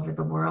from all over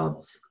the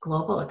world's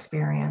global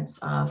experience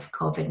of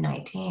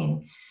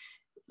COVID-19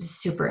 is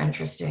super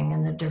interesting,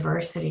 and the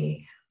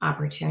diversity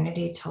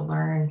opportunity to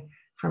learn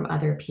from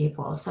other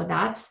people. So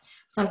that's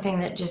something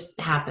that just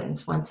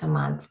happens once a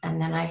month. And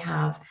then I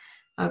have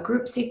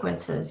group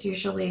sequences,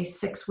 usually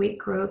 6-week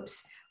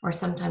groups, or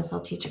sometimes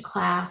I'll teach a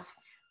class.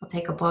 I'll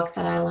take a book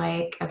that I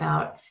like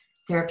about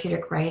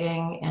therapeutic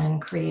writing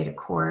and create a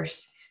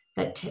course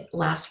that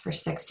lasts for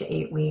 6 to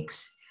 8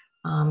 weeks.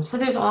 So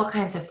there's all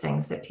kinds of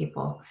things that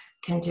people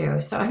can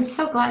do. So I'm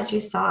so glad you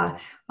saw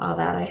all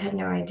that. I had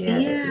no idea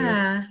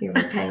that you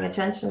were paying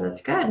attention.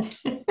 That's good.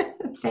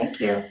 Thank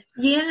you.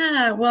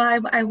 Yeah.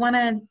 Well,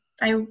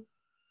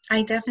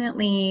 I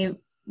definitely,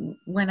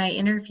 when I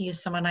interview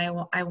someone,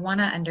 I want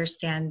to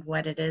understand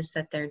what it is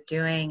that they're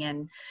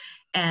doing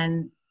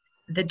and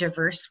the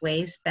diverse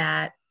ways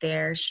that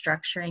they're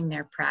structuring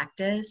their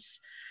practice.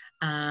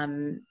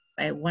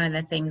 One of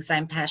the things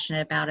I'm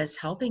passionate about is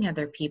helping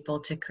other people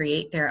to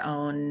create their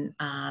own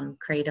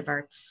creative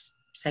arts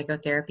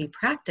psychotherapy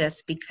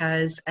practice,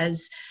 because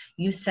as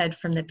you said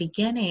from the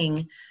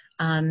beginning,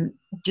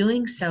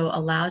 doing so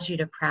allows you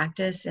to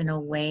practice in a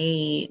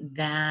way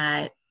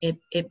that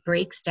it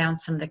breaks down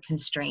some of the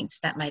constraints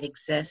that might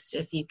exist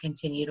if you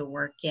continue to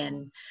work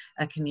in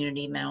a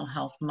community mental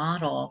health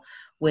model,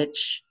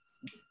 which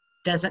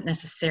doesn't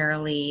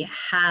necessarily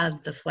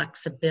have the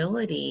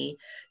flexibility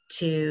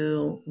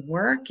to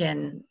work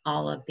in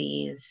all of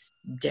these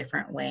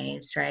different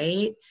ways,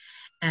 right?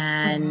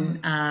 And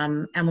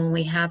and when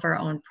we have our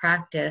own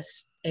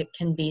practice, it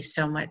can be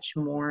so much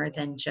more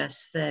than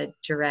just the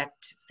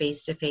direct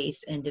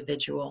face-to-face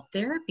individual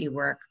therapy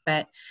work,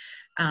 but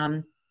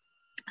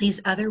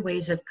these other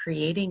ways of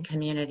creating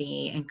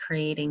community and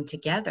creating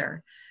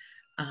together,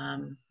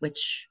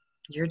 which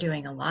you're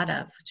doing a lot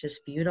of, which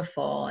is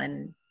beautiful.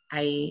 And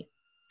I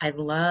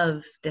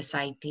love this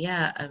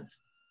idea of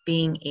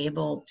being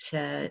able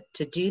to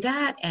do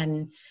that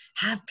and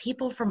have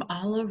people from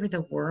all over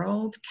the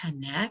world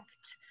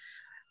connect.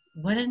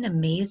 What an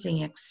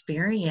amazing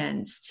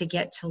experience to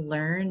get to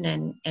learn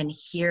and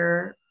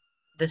hear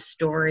the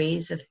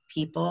stories of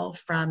people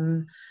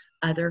from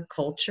other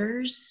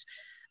cultures.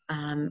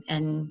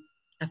 And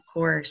of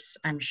course,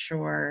 I'm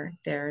sure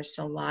there's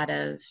a lot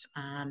of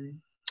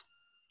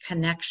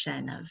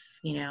connection of,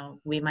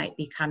 we might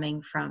be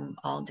coming from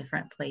all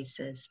different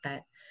places,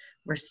 but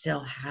we're still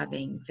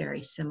having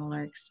very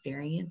similar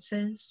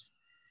experiences.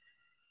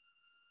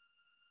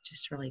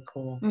 Just really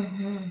cool.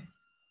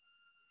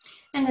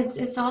 And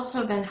it's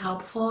also been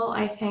helpful,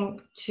 I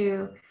think,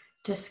 to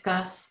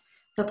discuss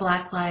the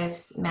Black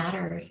Lives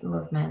Matter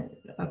movement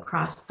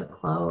across the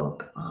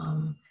globe,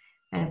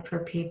 and for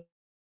people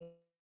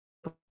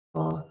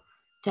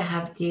to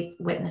have deep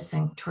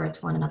witnessing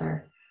towards one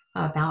another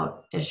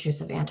about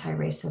issues of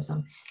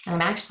anti-racism. And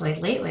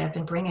lately I've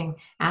been bringing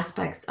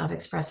aspects of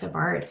expressive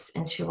arts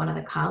into one of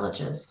the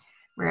colleges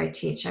where I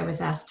teach. I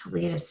was asked to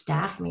lead a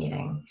staff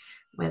meeting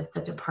with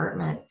the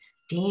department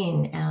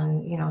dean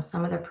and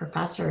some of the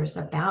professors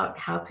about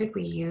how could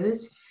we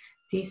use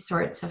these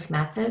sorts of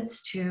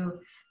methods to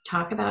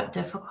talk about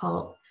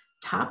difficult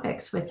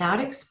topics without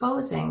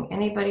exposing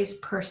anybody's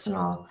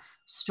personal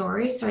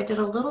story. So I did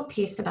a little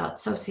piece about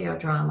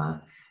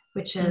sociodrama,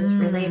 which is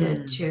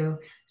related Mm. to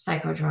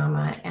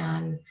psychodrama.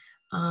 And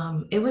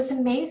it was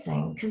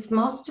amazing because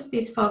most of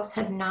these folks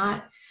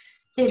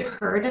they'd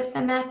heard of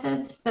the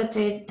methods, but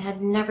they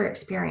had never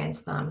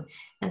experienced them.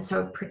 And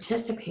so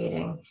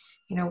participating,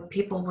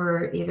 people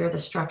were either the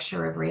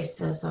structure of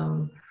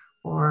racism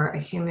or a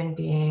human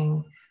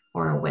being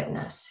or a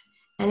witness.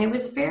 And it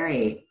was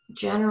very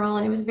general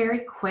and it was very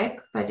quick,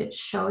 but it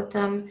showed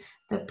them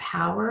the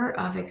power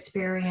of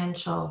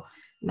experiential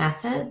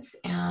methods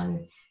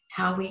and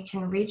how we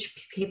can reach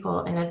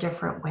people in a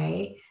different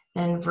way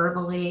than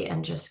verbally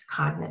and just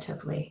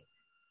cognitively,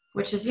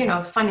 which is,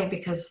 funny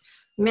because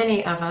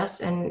many of us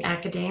in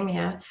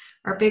academia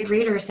are big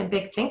readers and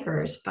big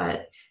thinkers,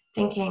 but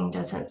thinking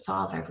doesn't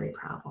solve every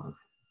problem.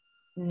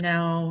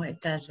 No,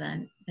 it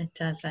doesn't. It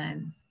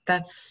doesn't.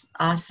 That's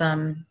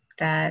awesome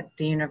that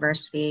the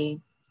university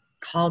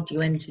called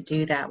you in to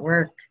do that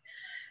work,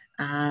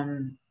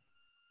 um,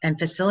 and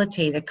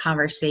facilitate a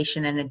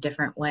conversation in a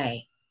different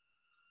way.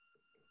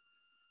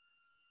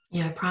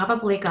 Yeah, I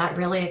probably got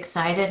really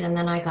excited and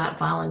then I got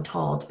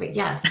voluntold, but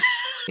yes,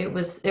 it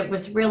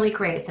was really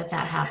great that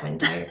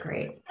happened. I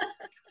agree.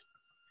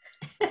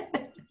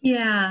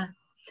 Yeah.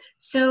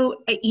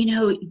 So,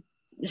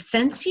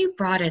 since you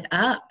brought it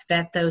up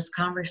that those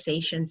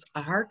conversations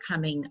are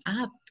coming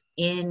up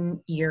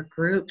in your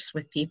groups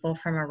with people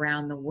from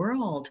around the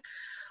world,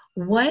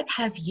 what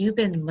have you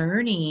been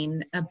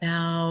learning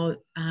about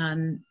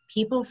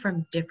people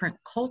from different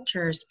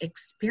cultures'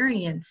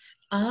 experience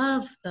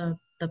of the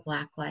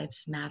Black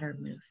Lives Matter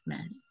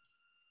movement?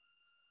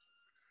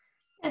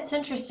 It's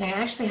interesting.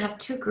 I actually have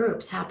two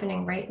groups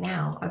happening right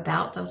now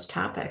about those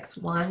topics.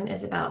 One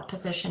is about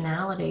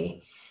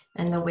positionality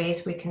and the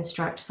ways we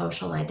construct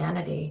social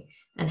identity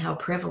and how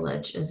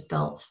privilege is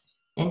built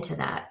into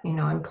that,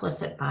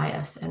 implicit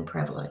bias and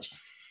privilege.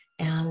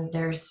 And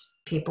there's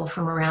people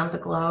from around the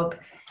globe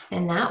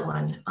in that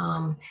one.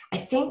 I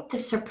think the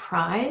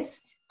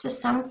surprise to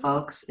some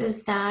folks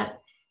is that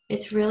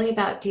it's really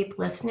about deep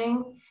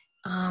listening,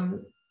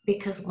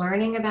 because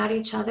learning about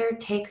each other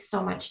takes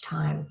so much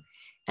time,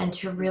 and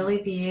to really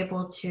be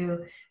able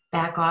to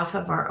back off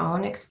of our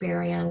own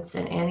experience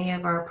and any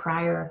of our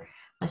prior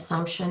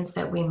assumptions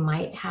that we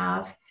might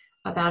have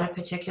about a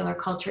particular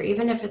culture,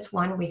 even if it's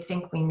one we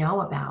think we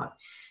know about.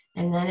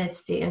 And then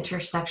it's the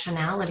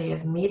intersectionality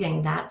of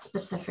meeting that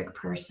specific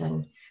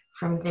person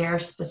from their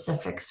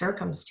specific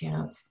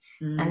circumstance.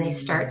 And they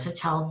start to Mm.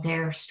 tell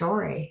their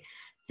story.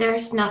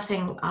 There's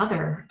nothing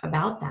other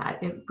about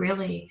that. It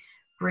really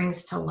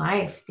brings to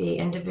life the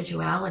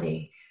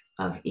individuality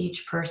of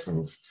each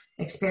person's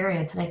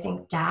experience. And I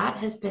think that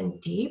has been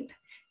deep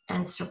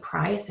and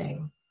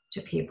surprising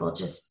to people,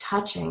 just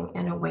touching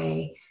in a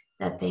way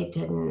that they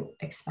didn't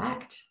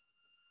expect.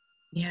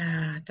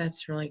 Yeah,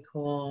 that's really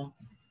cool.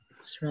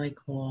 It's really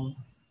cool.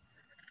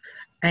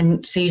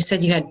 And so you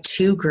said you had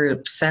two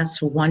groups.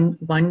 That's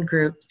one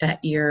group that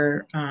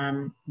you're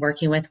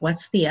working with.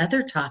 What's the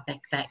other topic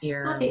that Well,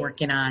 you're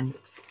working on?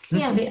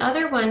 the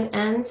other one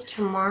ends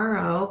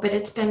tomorrow, but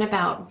it's been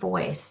about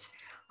voice.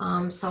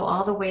 So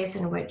all the ways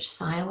in which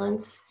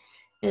silence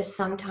is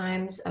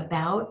sometimes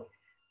about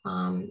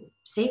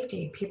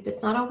safety.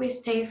 It's not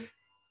always safe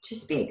to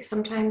speak.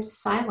 Sometimes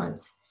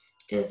silence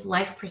is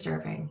life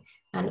preserving,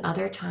 and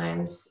other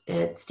times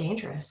it's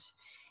dangerous.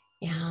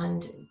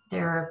 And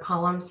there are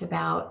poems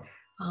about,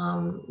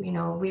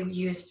 we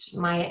used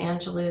Maya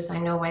Angelou's I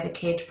Know Why the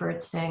Cage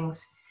Bird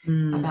Sings,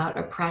 Mm. about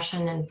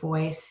oppression and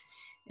voice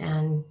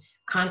and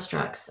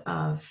constructs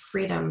of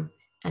freedom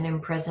and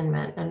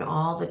imprisonment and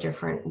all the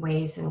different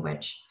ways in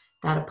which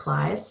that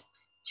applies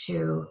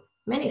to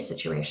many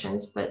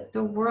situations, but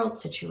the world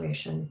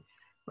situation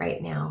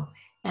right now.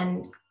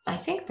 And I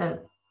think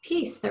the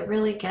piece that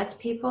really gets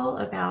people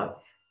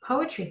about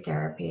poetry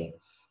therapy,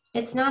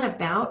 it's not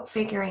about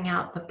figuring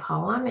out the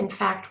poem. In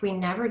fact, we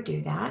never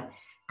do that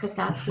because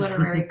that's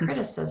literary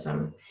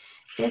criticism.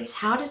 It's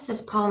how does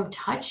this poem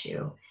touch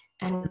you?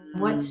 And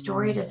what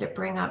story Mm. does it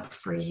bring up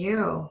for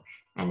you?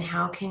 And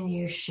how can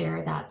you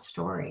share that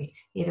story,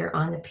 either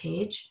on the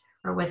page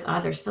or with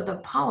others? So the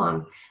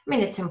poem,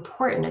 it's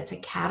important, it's a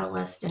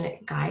catalyst and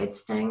it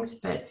guides things,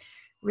 but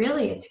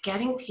really it's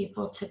getting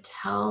people to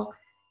tell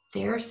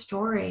their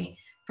story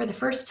for the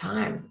first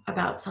time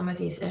about some of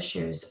these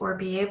issues, or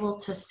be able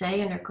to say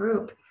in a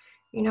group,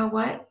 you know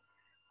what?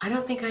 I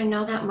don't think I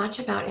know that much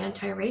about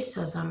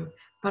anti-racism,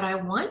 but I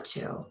want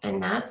to.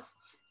 And that's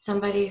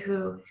somebody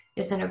who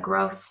is in a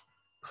growth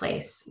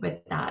place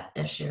with that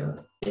issue.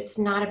 It's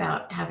not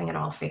about having it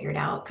all figured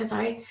out, because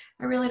I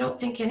really don't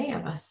think any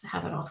of us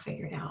have it all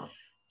figured out.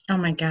 Oh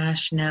my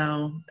gosh,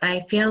 no. I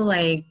feel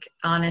like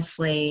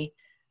honestly,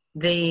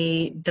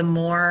 the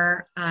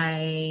more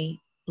I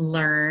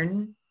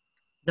learn,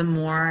 the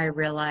more I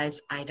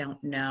realize I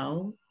don't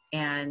know.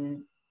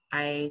 And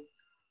I,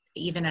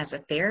 even as a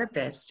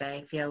therapist,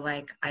 I feel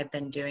like I've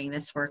been doing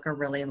this work a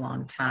really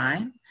long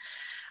time,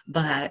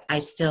 but I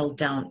still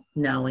don't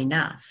know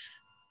enough.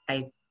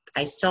 I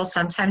I still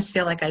sometimes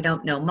feel like I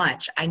don't know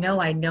much. I know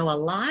a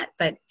lot,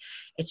 but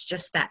it's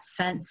just that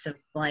sense of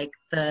like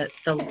the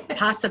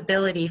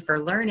possibility for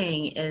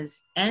learning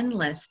is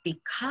endless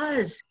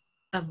because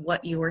of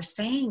what you were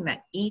saying,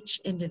 that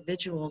each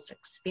individual's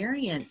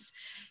experience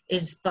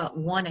is but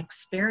one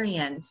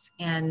experience.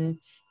 And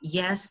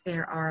yes,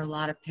 there are a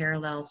lot of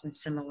parallels and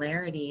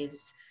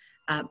similarities,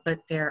 but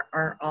there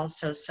are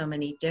also so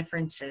many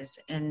differences.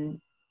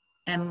 And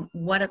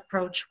what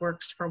approach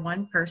works for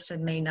one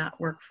person may not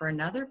work for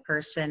another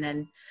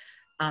person.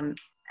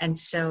 And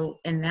so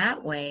in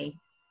that way,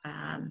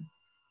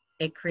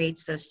 it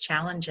creates those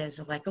challenges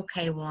of like,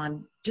 okay, well,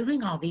 I'm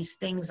doing all these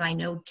things I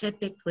know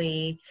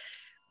typically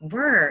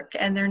work,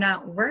 and they're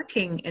not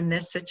working in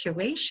this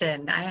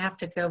situation. I have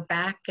to go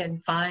back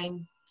and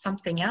find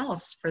something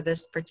else for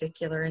this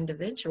particular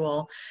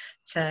individual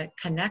to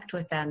connect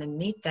with them and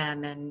meet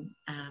them. And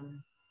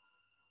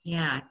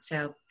yeah,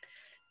 so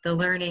the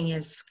learning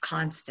is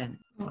constant.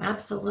 Oh,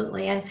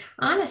 absolutely. And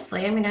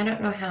honestly, I mean, I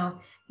don't know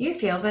how you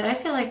feel, but I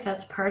feel like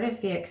that's part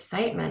of the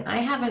excitement. I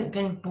haven't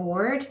been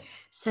bored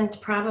since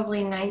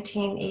probably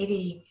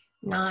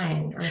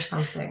 1989 or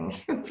something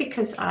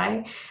because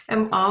I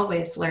am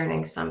always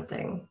learning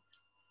something.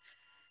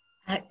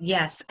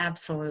 Yes,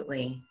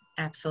 absolutely.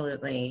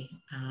 Absolutely.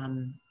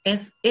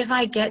 If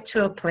I get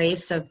to a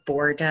place of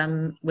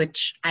boredom,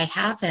 which I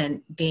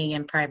haven't being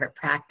in private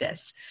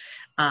practice,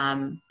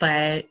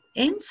 but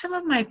in some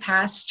of my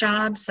past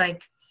jobs,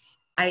 like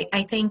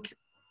I think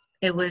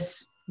it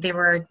was they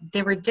were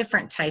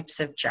different types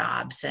of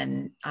jobs,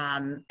 and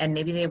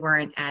maybe they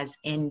weren't as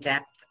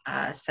in-depth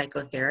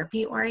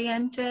psychotherapy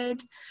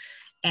oriented.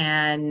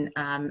 And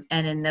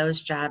in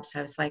those jobs,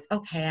 I was like,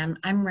 okay,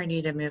 I'm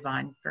ready to move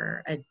on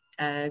for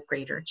a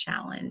greater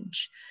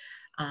challenge.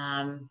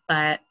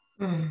 But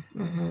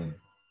Mm-hmm.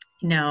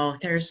 no,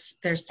 there's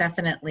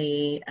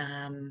definitely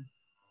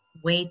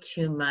way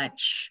too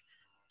much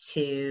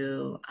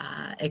to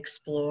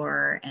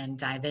explore and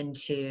dive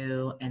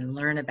into and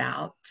learn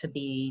about to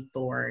be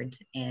bored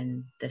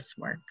in this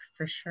work,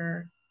 for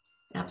sure.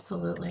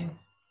 Absolutely.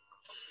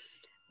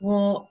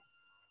 Well,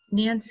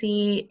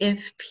 Nancy,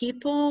 if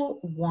people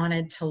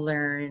wanted to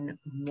learn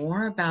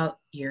more about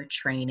your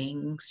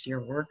trainings,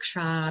 your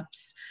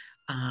workshops,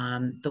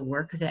 the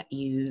work that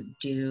you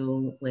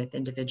do with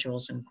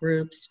individuals and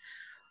groups,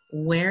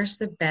 where's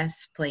the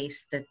best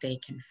place that they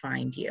can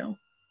find you?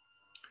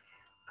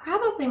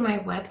 Probably my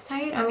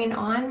website. I mean,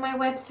 on my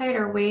website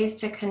are ways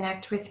to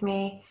connect with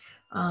me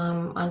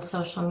on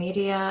social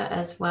media,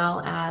 as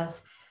well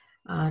as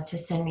to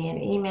send me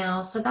an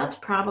email. So that's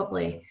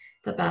probably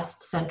the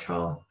best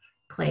central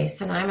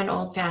place. And I'm an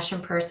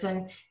old-fashioned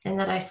person in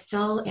that I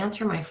still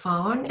answer my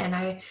phone, and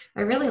I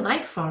really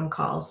like phone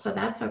calls. So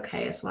that's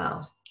okay as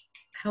well.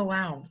 Oh,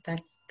 wow.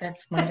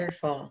 That's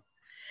wonderful.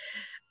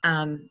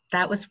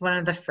 That was one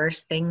of the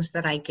first things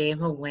that I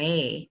gave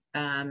away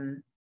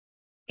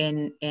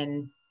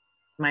in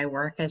my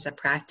work as a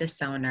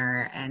practice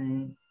owner,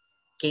 and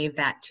gave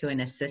that to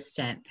an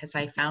assistant because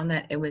I found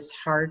that it was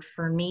hard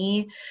for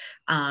me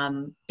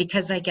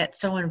because I get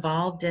so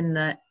involved in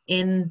the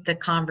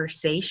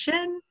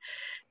conversation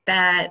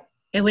that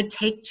it would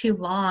take too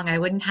long. I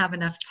wouldn't have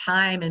enough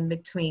time in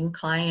between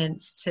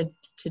clients to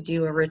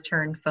do a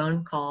return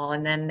phone call,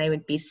 and then they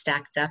would be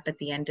stacked up at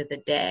the end of the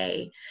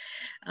day.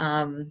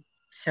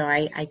 So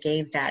I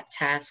gave that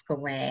task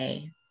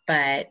away.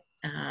 But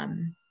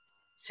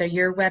so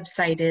your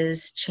website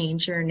is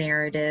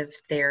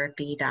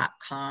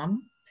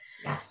changeyournarrativetherapy.com.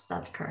 Yes,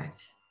 that's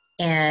correct.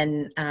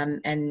 And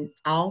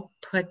I'll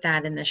put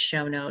that in the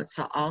show notes.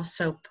 I'll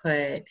also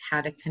put how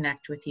to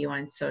connect with you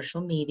on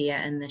social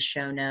media in the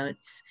show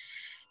notes.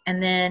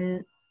 And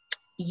then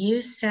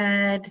you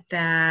said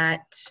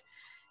that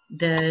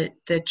the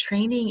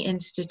training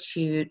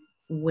institute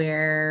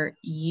where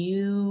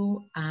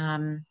you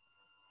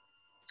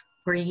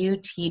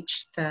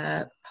teach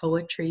the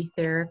poetry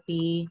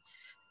therapy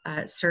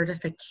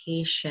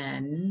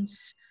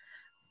certifications,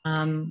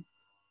 the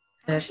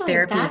Actually,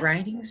 Therapy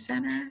Writing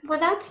Center. well,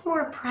 that's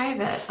more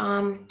private.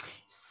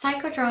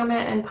 Psychodrama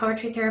and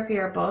poetry therapy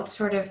are both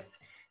sort of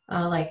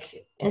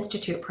like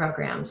institute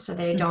programs. So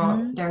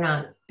Mm-hmm. they're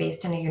not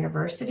based in a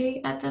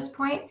university at this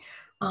point.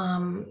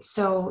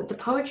 So the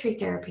poetry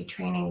therapy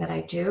training that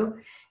I do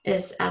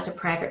is as a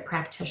private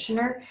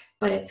practitioner,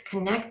 but it's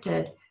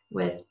connected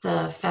with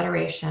the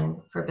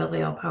Federation for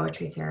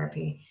Bibliopoetry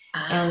Therapy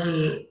and Ah,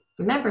 the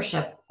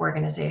membership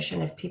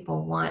organization. If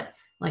people want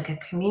like a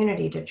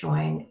community to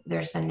join,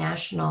 there's the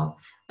National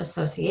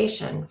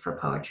Association for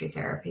Poetry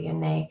Therapy,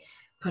 and they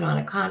put on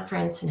a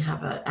conference and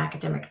have an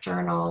academic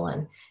journal.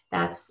 And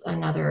that's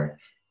another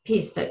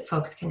piece that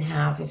folks can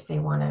have if they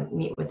want to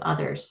meet with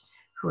others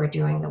who are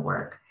doing the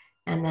work.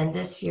 And then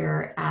this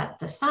year at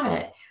the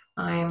summit,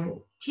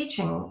 I'm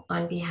teaching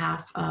on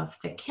behalf of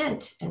the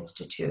Kent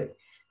Institute.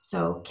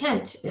 So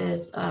Kent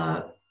is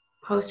a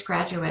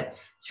postgraduate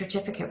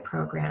certificate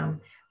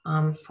program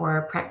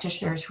for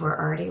practitioners who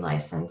are already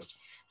licensed,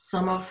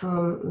 some of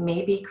whom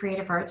may be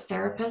creative arts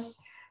therapists,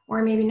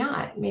 or maybe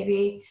not.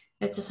 Maybe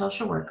it's a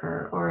social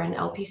worker or an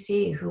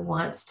LPC who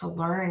wants to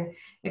learn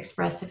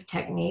expressive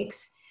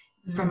techniques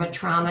from a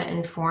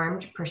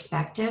trauma-informed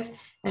perspective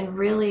and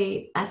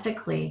really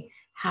ethically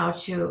how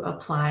to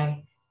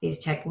apply these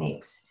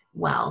techniques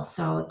well.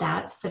 So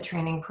that's the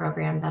training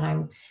program that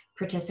I'm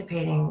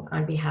participating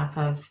on behalf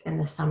of in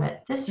the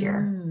summit this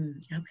year.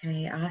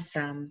 Okay,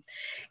 awesome.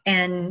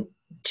 And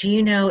do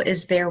you know,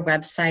 is their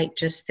website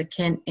just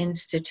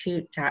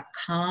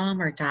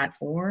thekintinstitute.com or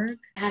 .org?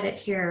 I had it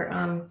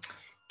here.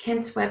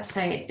 Kint's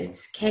website,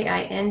 it's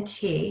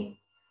KINT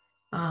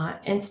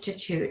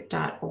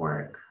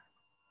institute.org.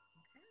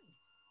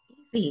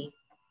 Easy.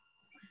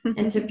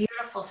 It's a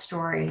beautiful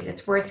story.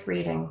 It's worth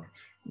reading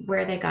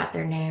where they got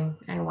their name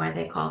and why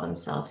they call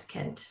themselves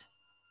Kint.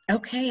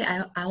 Okay,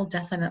 I'll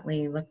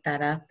definitely look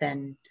that up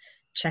and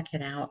check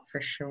it out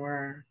for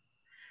sure.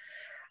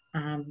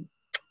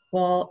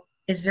 Well,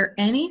 is there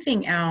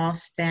anything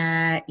else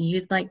that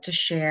you'd like to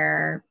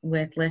share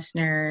with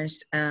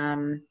listeners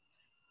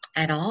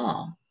at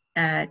all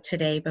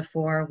today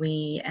before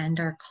we end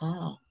our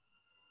call?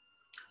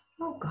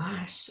 Oh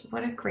gosh,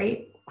 what a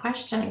great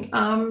question.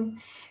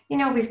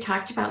 We've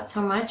talked about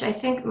so much. I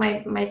think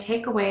my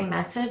takeaway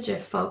message,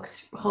 if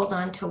folks hold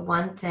on to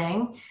one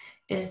thing,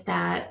 is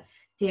that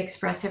the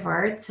expressive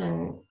arts,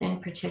 and in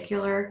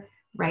particular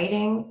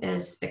writing,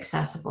 is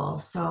accessible.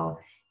 So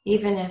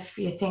even if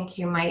you think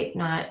you might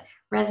not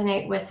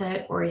resonate with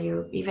it, or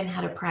you even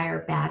had a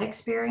prior bad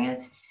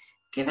experience,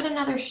 give it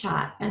another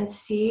shot and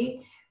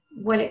see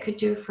what it could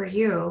do for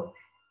you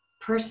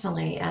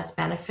personally as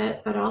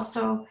benefit, but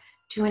also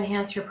to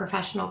enhance your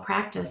professional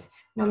practice,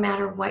 no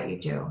matter what you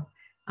do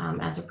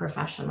as a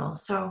professional.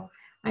 So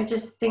I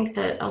just think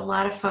that a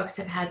lot of folks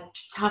have had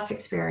tough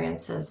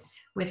experiences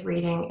with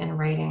reading and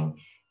writing,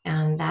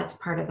 and that's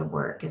part of the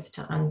work, is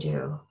to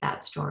undo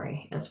that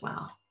story as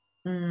well.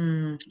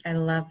 I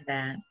love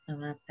that. I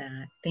love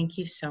that. Thank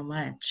you so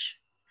much.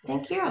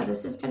 Thank you.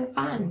 This has been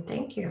fun.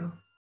 Thank you.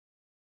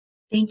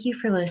 Thank you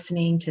for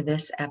listening to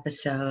this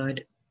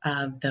episode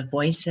of the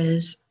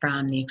Voices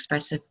from the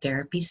Expressive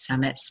Therapy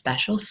Summit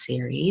special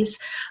series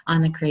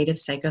on the Creative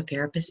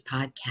Psychotherapist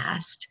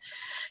podcast.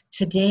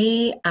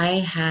 Today, I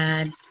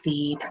had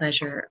the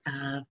pleasure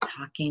of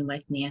talking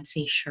with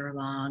Nancy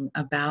Scherlong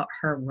about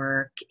her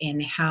work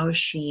and how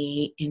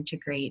she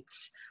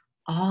integrates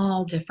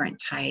all different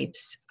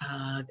types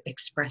of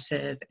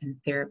expressive and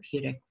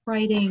therapeutic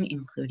writing,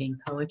 including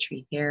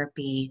poetry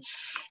therapy,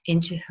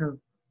 into her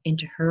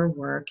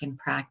work and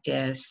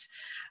practice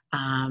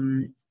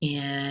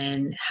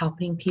in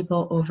helping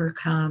people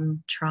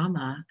overcome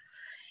trauma.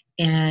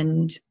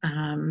 And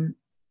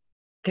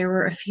there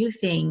were a few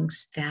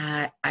things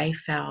that I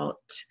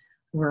felt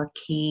were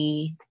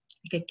key,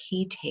 like a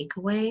key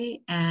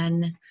takeaway.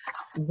 And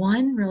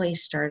one really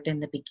started in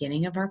the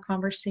beginning of our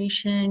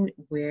conversation,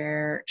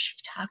 where she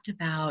talked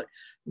about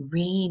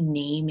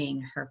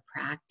renaming her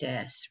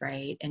practice,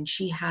 right? And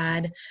she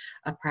had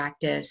a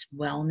practice,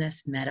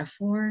 Wellness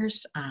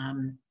Metaphors,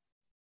 and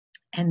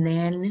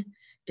then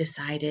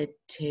decided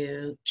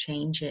to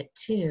change it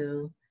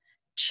to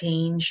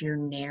Change Your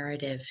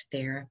Narrative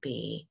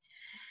Therapy.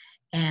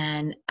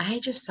 And I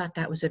just thought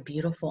that was a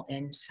beautiful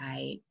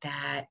insight,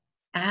 that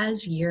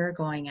as you're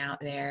going out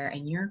there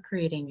and you're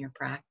creating your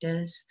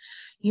practice,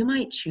 you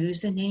might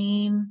choose a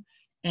name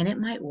and it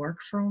might work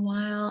for a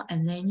while,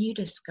 and then you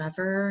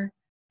discover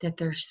that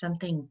there's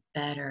something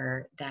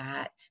better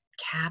that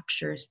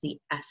captures the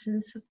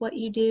essence of what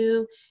you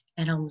do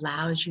and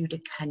allows you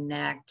to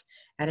connect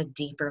at a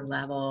deeper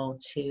level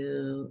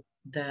to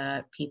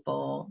the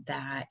people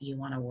that you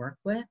want to work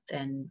with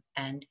and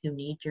who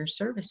need your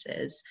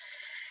services.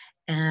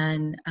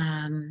 And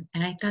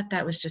I thought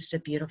that was just a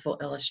beautiful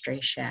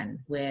illustration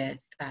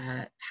with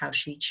how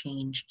she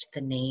changed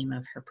the name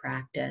of her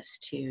practice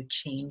to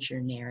Change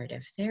Your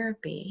Narrative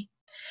Therapy.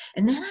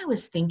 And then I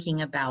was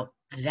thinking about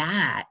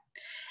that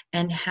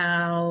and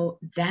how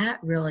that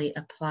really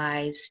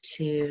applies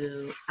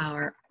to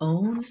our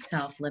own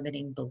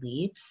self-limiting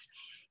beliefs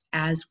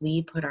as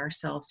we put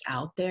ourselves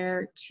out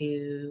there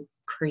to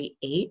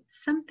create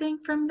something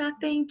from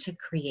nothing, to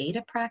create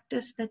a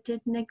practice that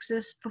didn't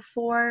exist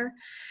before,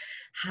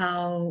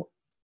 how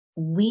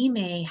we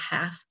may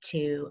have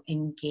to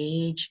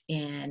engage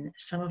in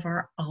some of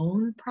our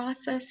own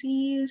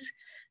processes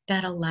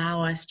that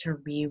allow us to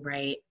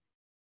rewrite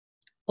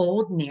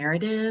old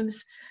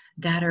narratives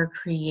that are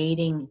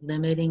creating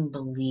limiting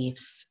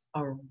beliefs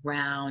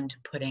around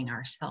putting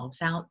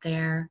ourselves out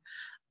there,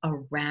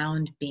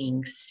 around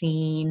being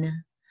seen,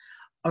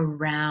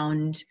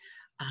 around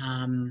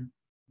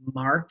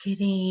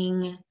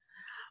marketing,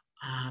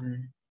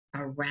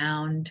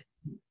 around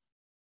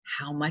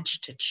how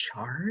much to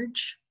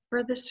charge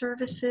for the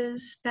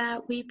services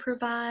that we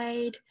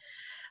provide,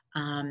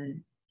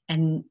 and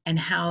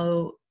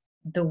how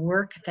the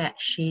work that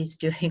she's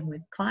doing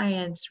with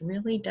clients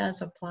really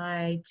does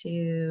apply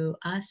to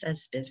us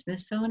as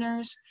business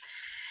owners.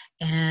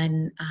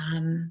 And I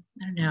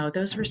don't know,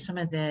 those were some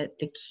of the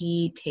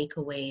key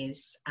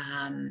takeaways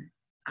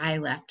I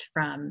left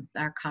from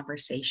our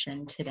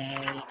conversation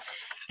today.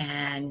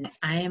 And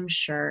I am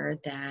sure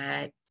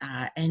that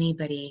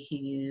anybody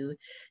who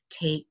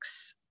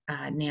takes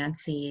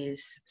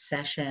Nancy's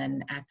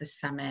session at the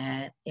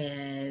summit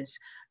is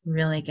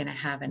really going to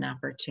have an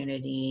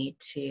opportunity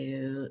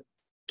to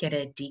get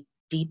a deep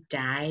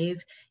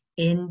dive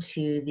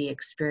into the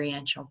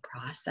experiential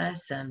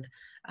process of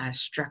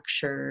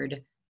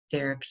structured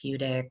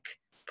therapeutic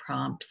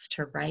prompts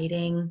to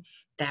writing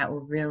that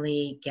will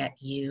really get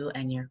you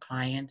and your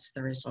clients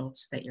the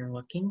results that you're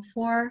looking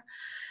for.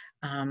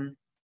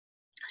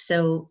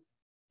 So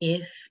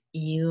if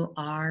you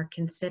are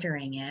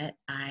considering it,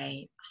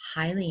 I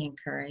highly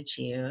encourage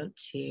you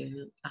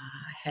to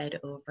head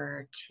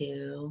over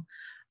to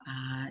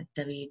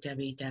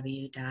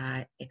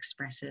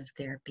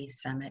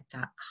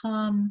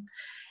www.expressivetherapysummit.com,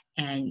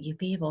 and you'll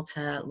be able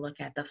to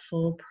look at the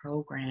full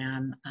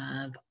program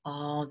of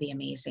all the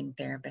amazing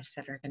therapists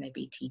that are going to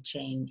be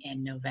teaching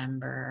in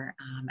November.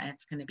 And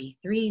it's going to be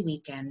 3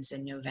 weekends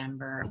in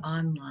November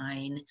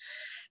online.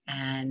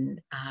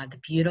 And the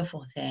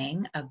beautiful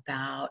thing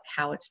about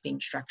how it's being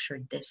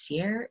structured this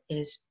year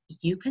is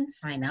you can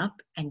sign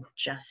up and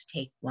just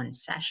take one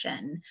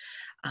session.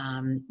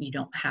 You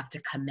don't have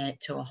to commit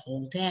to a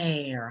whole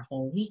day or a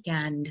whole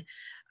weekend.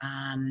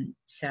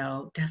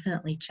 So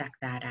definitely check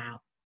that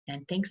out.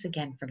 And thanks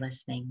again for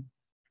listening.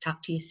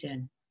 Talk to you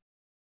soon.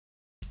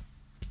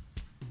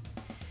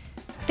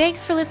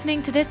 Thanks for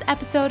listening to this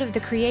episode of The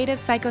Creative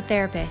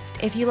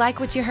Psychotherapist. If you like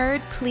what you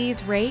heard,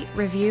 please rate,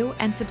 review,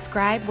 and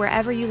subscribe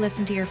wherever you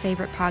listen to your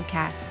favorite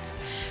podcasts.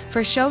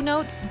 For show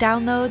notes,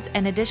 downloads,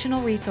 and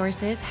additional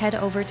resources, head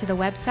over to the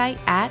website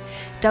at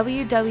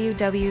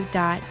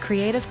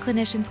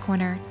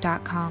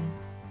www.creativeclinicianscorner.com.